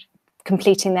they're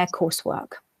completing their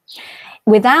coursework.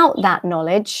 Without that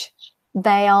knowledge,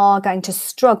 they are going to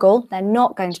struggle. They're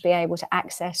not going to be able to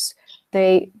access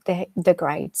the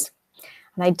grades.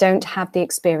 And they don't have the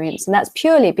experience. And that's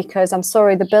purely because, I'm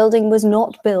sorry, the building was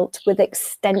not built with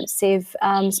extensive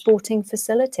sporting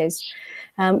facilities.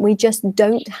 We just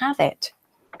don't have it.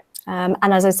 And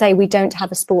as I say, we don't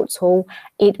have a sports hall.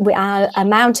 Our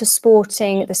amount of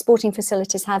the sporting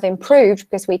facilities have improved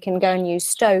because we can go and use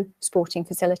Stowe sporting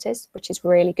facilities, which is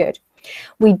really good.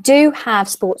 We do have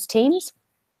sports teams.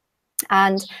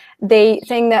 And the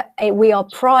thing that we are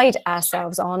pride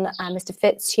ourselves on, and Mr.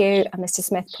 Fitzhugh and Mr.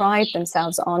 Smith pride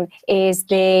themselves on, is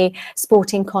the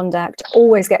sporting conduct.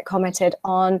 Always get commented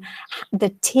on the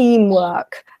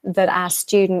teamwork that our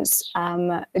students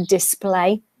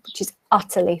display, which is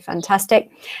utterly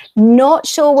fantastic. Not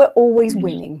sure we're always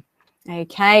winning.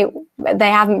 Okay, they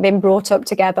haven't been brought up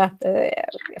together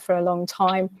for a long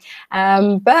time,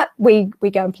 but we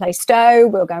go and play Stowe,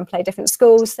 we'll go and play different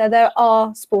schools, so there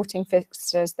are sporting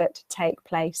fixtures that take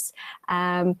place.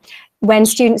 When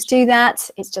students do that,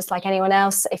 it's just like anyone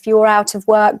else. If you're out of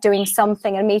work doing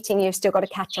something, a meeting, you've still got to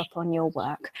catch up on your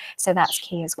work, so that's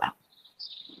key as well.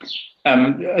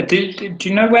 Do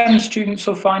you know when students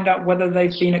will find out whether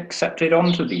they've been accepted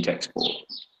onto BTEC Sport?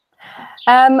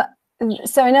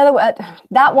 So in other words,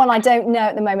 that one I don't know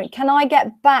at the moment. Can I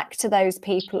get back to those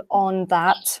people on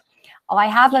that?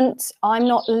 I'm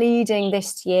not leading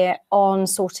this year on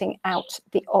sorting out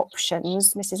the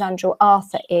options. Mrs. Andrew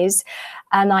Arthur is,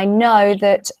 and I know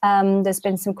that there's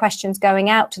been some questions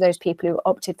going out to those people who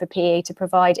opted for PE to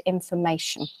provide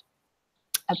information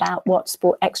about what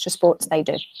extra sports they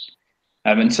do.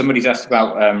 And somebody's asked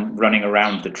about running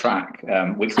around the track,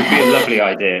 which would be a lovely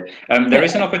idea. There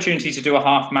is an opportunity to do a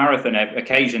half marathon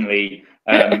occasionally.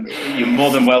 You're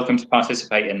more than welcome to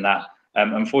participate in that.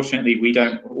 Unfortunately, we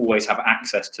don't always have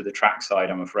access to the track side,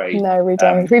 I'm afraid. No, we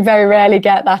don't. We very rarely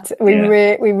get that. We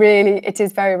really, it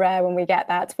is very rare when we get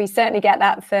that. We certainly get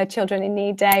that for Children in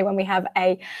Need Day, when we have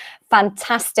a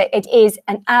fantastic, it's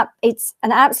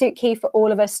an absolute key for all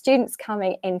of us. Students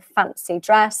coming in fancy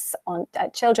dress on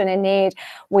Children in Need.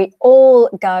 We all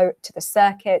go to the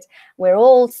circuit. We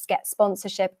all get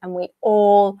sponsorship, and we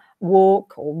all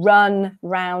walk or run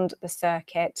round the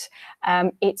circuit.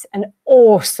 It's an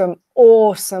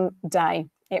awesome day.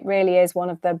 It really is one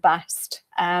of the best.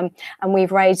 And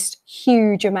we've raised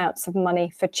huge amounts of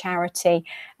money for charity.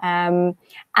 And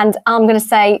I'm going to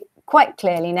say quite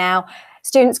clearly now,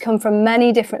 students come from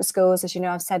many different schools. As you know,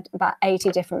 I've said about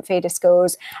 80 different feeder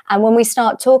schools. And when we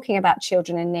start talking about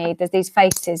children in need, there's these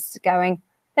faces going,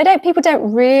 people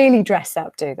don't really dress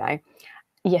up, do they?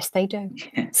 Yes, they do.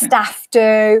 Staff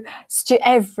do.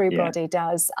 Everybody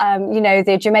does. You know,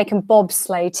 the Jamaican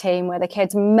bobsleigh team, where the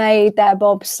kids made their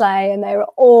bobsleigh and they were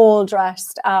all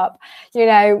dressed up. You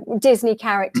know, Disney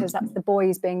characters, that's the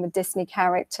boys being the Disney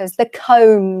characters. The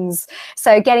cones.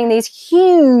 So getting these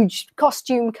huge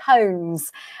costume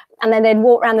cones, and then they'd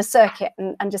walk around the circuit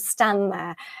and just stand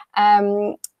there.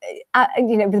 You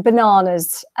know, with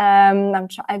bananas.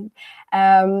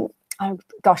 Oh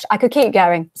gosh, I could keep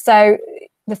going. So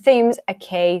the themes are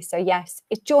key. So yes,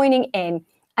 it's joining in,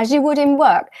 as you would in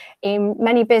work. In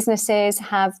many businesses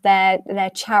have their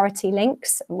charity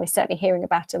links, and we're certainly hearing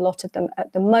about a lot of them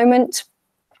at the moment,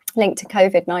 linked to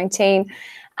COVID-19.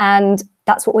 And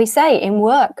that's what we say in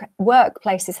work.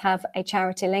 Workplaces have a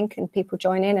charity link and people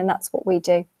join in, and that's what we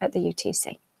do at the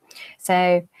UTC.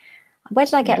 So Where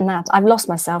did I get in that? I've lost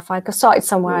myself. I started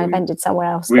somewhere, I've ended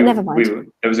somewhere else, but never mind.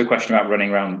 There was a question about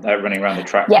running around the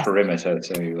track perimeter.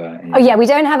 So, Oh yeah, we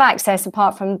don't have access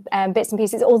apart from bits and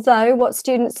pieces. Although what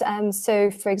students, so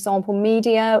for example,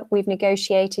 media, we've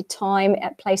negotiated time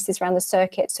at places around the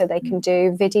circuit so they can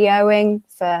do videoing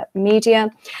for media.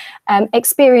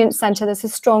 Experience Centre, there's a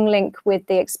strong link with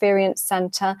the Experience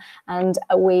Centre, and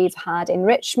we've had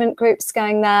enrichment groups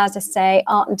going there, as I say,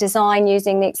 art and design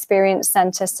using the Experience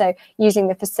Centre, so using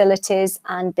the facilities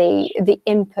and the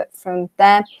input from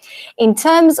there. In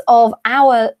terms of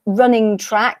our running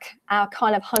track, our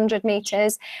kind of 100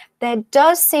 meters, there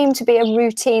does seem to be a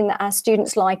routine that our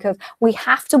students like of, we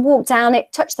have to walk down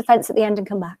it, touch the fence at the end and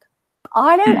come back.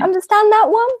 I don't understand that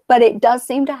one, but it does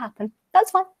seem to happen.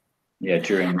 That's fine. Yeah,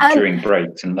 during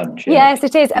breaks and lunch. Yeah. Yes,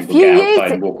 it is. A few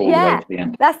years ago, walk all the way to the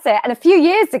end. That's it. And a few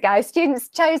years ago, students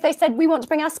they said, we want to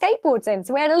bring our skateboards in.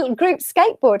 So we had a little group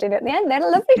skateboarding at the end. They had a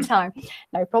lovely time.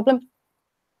 No problem.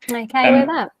 Okay with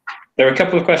that. There are a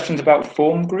couple of questions about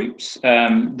form groups.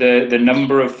 The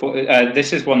number of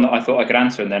this is one that I thought I could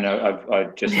answer, and then I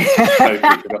just totally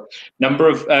forgot.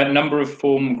 Number of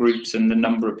form groups and the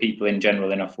number of people in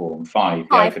general in a form. Five.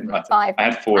 Five. I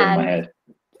had four in my head.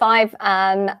 5,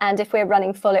 and if we're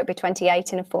running full, it'll be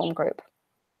 28 in a form group.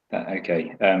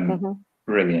 Okay.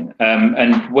 Brilliant.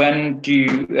 And when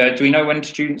do we know when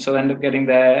students will end up getting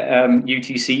their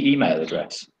UTC email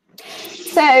address?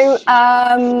 So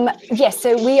yes,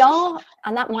 so we are,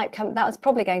 and that was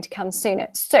probably going to come sooner.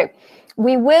 So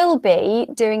we will be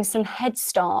doing some Head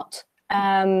Start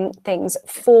things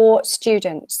for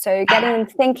students, so getting them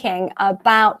thinking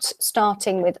about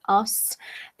starting with us,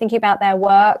 thinking about their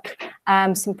work,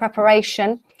 some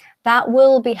preparation that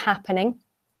will be happening.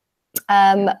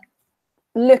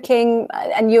 Looking,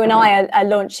 and you and I are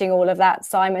launching all of that,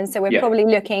 Simon, so we're probably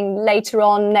looking later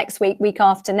on next week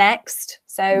after next,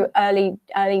 so early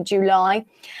July,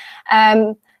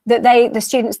 that the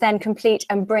students then complete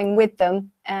and bring with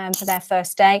them for their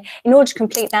first day. In order to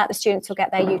complete that, the students will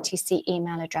get their UTC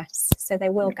email address, so they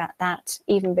will get that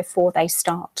even before they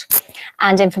start,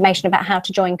 and information about how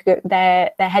to join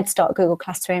their Head Start Google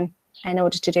Classroom in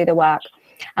order to do the work.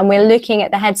 And we're looking at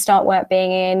the Head Start work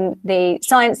being in the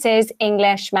sciences,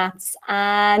 English, maths,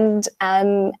 and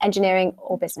engineering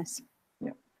or business.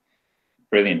 Yeah,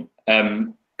 brilliant.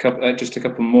 Just a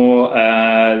couple more.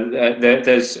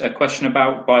 There's a question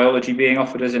about biology being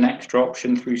offered as an extra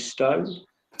option through STOW.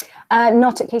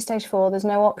 Not at Key Stage 4. There's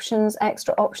no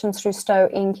extra options through STOW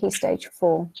in Key Stage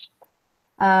 4.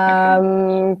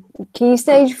 Key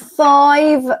Stage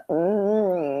 5,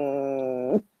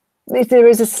 there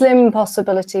is a slim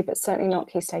possibility, but certainly not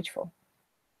Key Stage 4.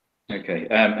 Okay,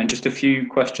 and just a few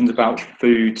questions about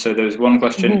food. So there was one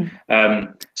question.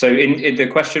 So in the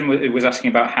question was asking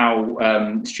about how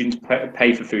students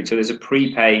pay for food. So there's a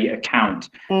prepay account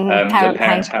that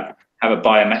parents have a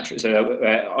biometric. So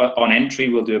on entry,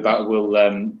 we'll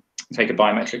take a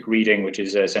biometric reading, which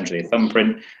is essentially a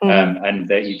thumbprint, and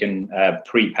that you can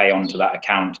prepay onto that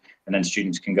account, and then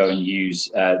students can go and use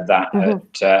that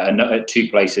at two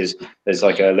places. There's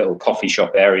like a little coffee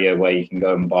shop area where you can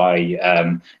go and buy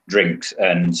drinks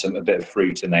and a bit of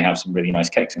fruit, and they have some really nice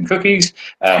cakes and cookies,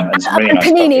 and some really nice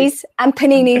paninis and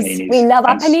paninis. We love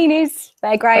our paninis.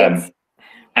 They're great.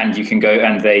 And you can go,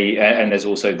 and and there's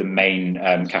also the main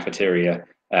cafeteria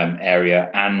area,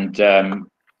 and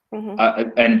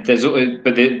there's,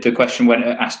 but the question when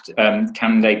asked,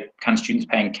 can students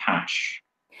pay in cash?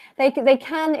 They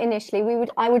can initially.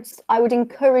 I would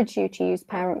encourage you to use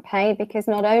parent pay, because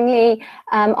not only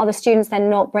are the students then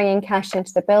not bringing cash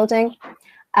into the building,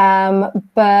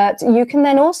 but you can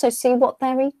then also see what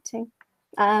they're eating.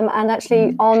 And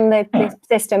actually on the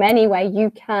system anyway,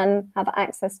 you can have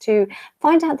access to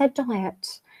find out their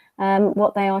diet,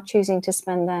 what they are choosing to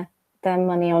spend their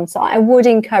money on. So I would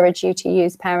encourage you to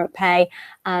use parent pay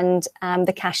and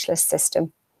the cashless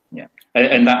system. Yeah,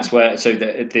 and that's where, so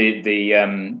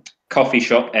the coffee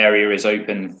shop area is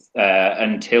open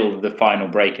until the final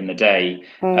break in the day,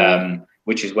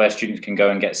 which is where students can go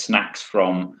and get snacks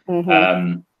from.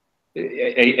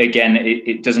 Again,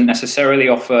 it doesn't necessarily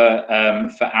offer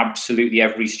for absolutely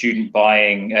every student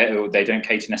buying, or they don't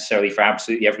cater necessarily for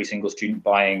absolutely every single student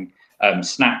buying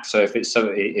snacks. So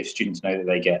if students know that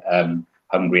they get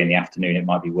hungry in the afternoon, it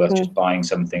might be worth just buying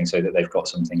something so that they've got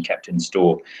something kept in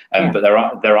store. But there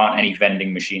aren't any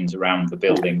vending machines around the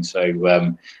building, so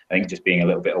I think just being a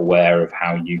little bit aware of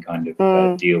how you kind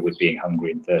of deal with being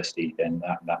hungry and thirsty, then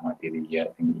that might be the thing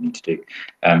you need to do.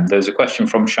 There was a question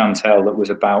from Chantel that was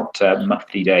about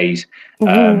Mufti days,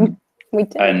 and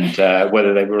whether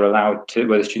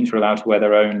students were allowed to wear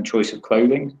their own choice of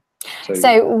clothing.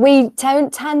 So we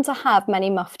don't tend to have many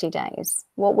mufti days.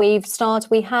 What we've started,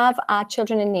 we have our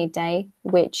Children in Need Day,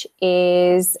 which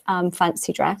is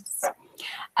fancy dress.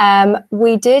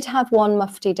 We did have one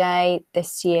mufti day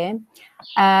this year,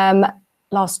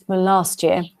 last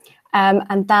year,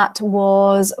 and that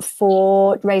was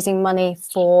for raising money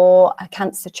for a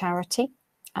cancer charity.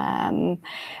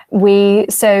 We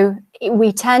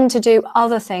tend to do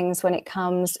other things when it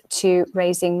comes to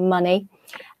raising money.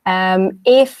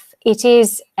 If it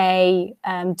is a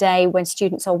day when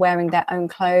students are wearing their own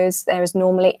clothes, there is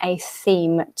normally a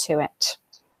theme to it.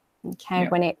 Okay,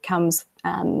 when it comes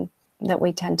that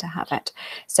we tend to have it.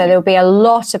 So there'll be a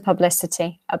lot of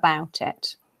publicity about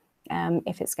it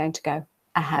if it's going to go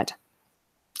ahead.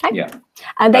 Okay. Yeah.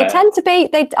 And they tend to be,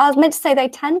 I was meant to say, they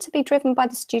tend to be driven by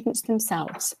the students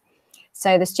themselves.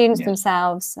 So the students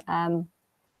themselves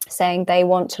saying they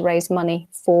want to raise money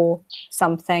for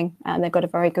something and they've got a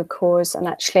very good cause, and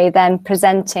actually then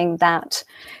presenting that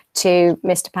to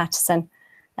Mr. Patterson,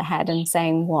 the head, and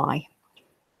saying why.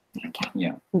 Okay.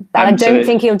 Yeah. But I don't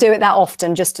think he'll do it that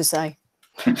often, just to say.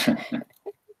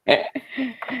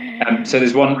 So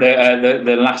there's one,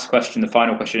 the last question, the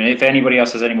final question. If anybody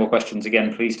else has any more questions,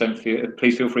 again, please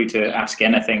feel free to ask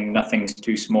anything. Nothing's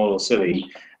too small or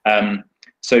silly.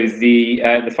 So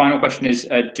the final question is: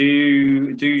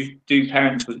 do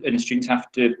parents and students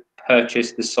have to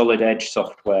purchase the Solid Edge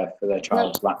software for their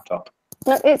child's laptop?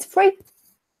 No, it's free.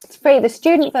 It's free. The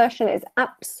student version is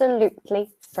absolutely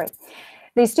free.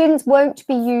 The students won't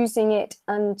be using it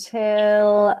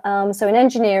until so in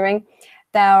engineering.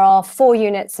 There are 4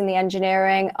 units in the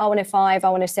engineering: R105,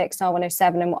 R106,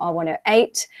 R107, and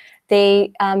R108.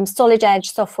 The Solid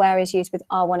Edge software is used with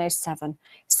R107.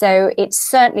 So it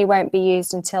certainly won't be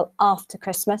used until after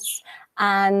Christmas.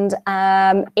 And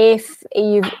if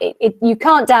you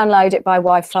can't download it by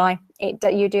Wi-Fi,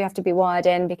 you do have to be wired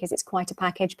in because it's quite a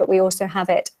package. But we also have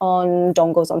it on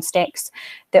dongles, on sticks,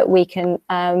 that we can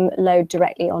load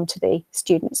directly onto the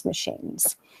students'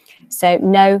 machines. So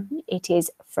no, it is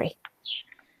free.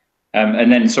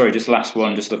 And then, sorry, just last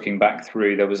one, just looking back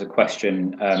through, there was a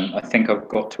question, I think I've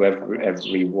got to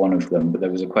every one of them, but there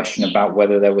was a question about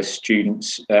whether there were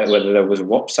students, whether there was a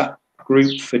WhatsApp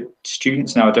group for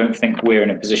students. Now, I don't think we're in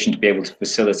a position to be able to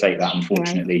facilitate that,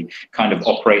 unfortunately. Kind of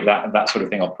operate that sort of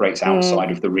thing operates outside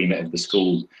of the remit of the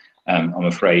school, I'm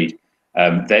afraid.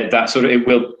 That sort of, it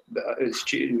will,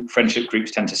 friendship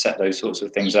groups tend to set those sorts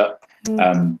of things up.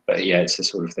 But yeah, it's the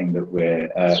sort of thing that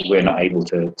we're not able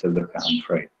to look at, I'm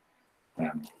afraid.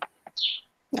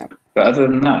 But other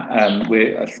than that,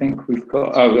 I think we've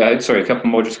got. Sorry, a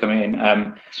couple more just coming in.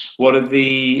 What's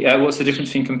the difference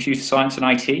between computer science and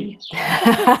IT?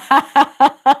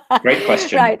 Great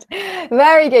question. Right,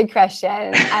 very good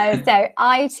question. So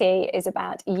IT is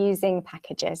about using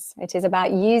packages. It is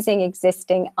about using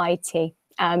existing IT.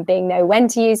 Being know when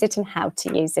to use it and how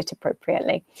to use it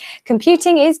appropriately.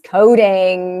 Computing is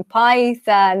coding,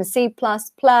 Python, C++.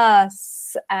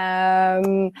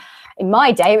 In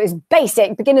my day, it was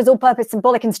basic beginner's all-purpose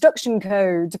symbolic instruction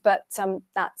code, but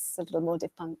that's a little more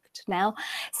defunct now.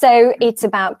 So it's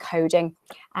about coding.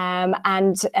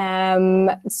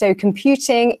 So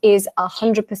computing is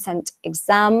 100%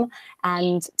 exam,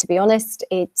 and to be honest,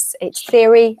 it's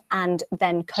theory and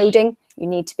then coding. You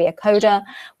need to be a coder,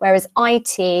 whereas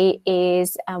IT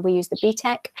is we use the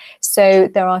BTEC, so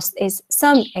there is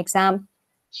some exam,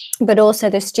 but also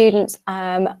the students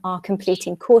are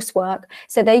completing coursework,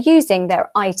 so they're using their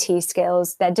IT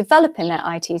skills, they're developing their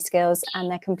IT skills,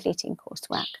 and they're completing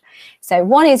coursework. So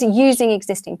one is using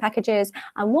existing packages,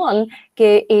 and one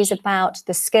is about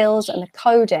the skills and the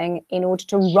coding in order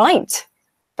to write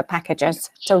the packages,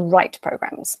 to write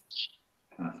programs.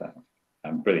 Perfect.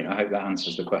 Brilliant. I hope that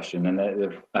answers the question. And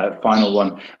the final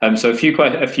one. So a few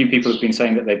people have been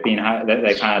saying that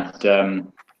they've had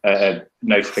a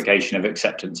notification of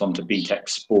acceptance onto BTEC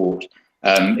Sport.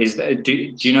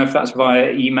 Do you know if that's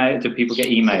via email? Do people get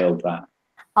emailed that?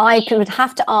 I would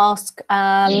have to ask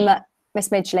Miss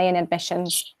Midgley in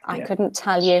admissions. I couldn't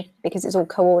tell you because it's all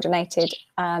coordinated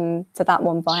for that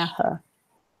one via her.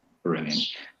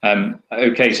 Brilliant.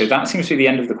 Okay, so that seems to be the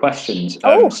end of the questions.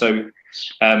 So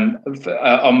for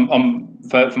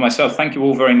myself, thank you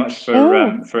all very much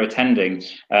for attending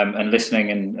and listening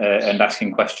and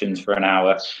asking questions for an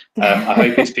hour. I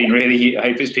hope it's been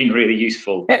really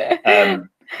useful.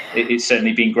 it's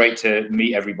certainly been great to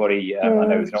meet everybody. I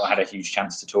know we've not had a huge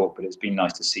chance to talk, but it's been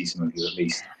nice to see some of you at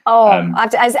least. Oh,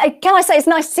 can I say it's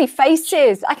nice to see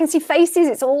faces? I can see faces.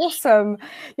 It's awesome.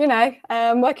 You know,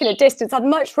 working at distance, I'd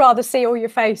much rather see all your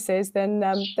faces than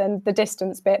the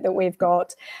distance bit that we've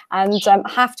got. And I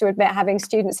have to admit, having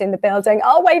students in the building,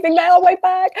 waving there, I'll wave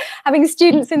back. Having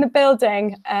students in the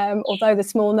building, although the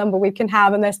small number we can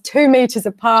have, and there's 2 meters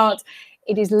apart,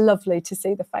 it is lovely to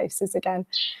see the faces again.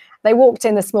 They walked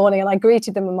in this morning and I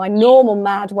greeted them in my normal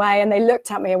mad way, and they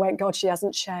looked at me and went, God, she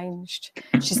hasn't changed.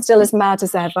 She's still as mad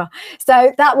as ever.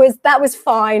 So that was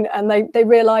fine, and they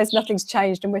realised nothing's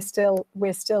changed, and we're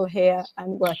still here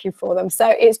and working for them. So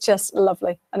it's just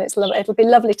lovely, and it'll be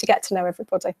lovely to get to know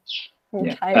everybody.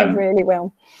 Okay, yeah. it really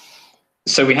will.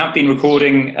 So we have been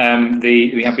recording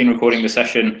the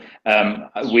session.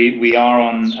 We are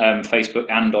on Facebook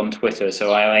and on Twitter.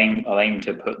 So I'll aim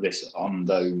to put this on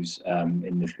those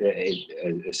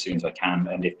as soon as I can.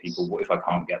 And if I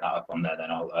can't get that up on there, then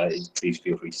please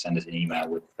feel free to send us an email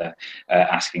with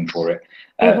asking for it.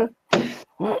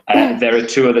 There are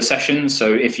 2 other sessions,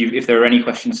 so if there are any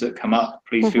questions that come up,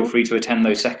 please feel free to attend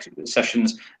those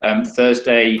sessions.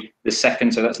 Thursday the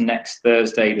 2nd, so that's next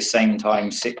Thursday, the same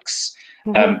time, 6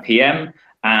 p.m,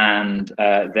 and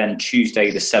then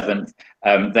Tuesday the 7th.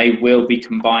 They will be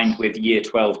combined with Year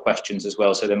 12 questions as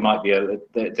well, so there might be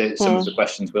some of the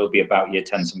questions will be about Year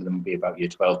 10, some of them will be about Year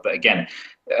 12. But again,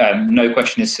 no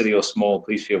question is silly or small.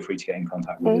 Please feel free to get in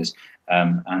contact with us.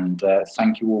 And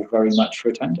thank you all very much for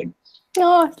attending.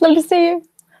 Oh, it's lovely to see you.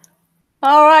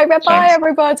 All right, bye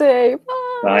everybody.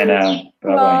 Bye. Bye now.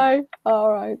 Bye.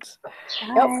 All right. Bye.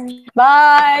 Yep.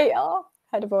 Bye. Oh,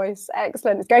 heard a voice.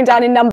 Excellent. It's going down in number.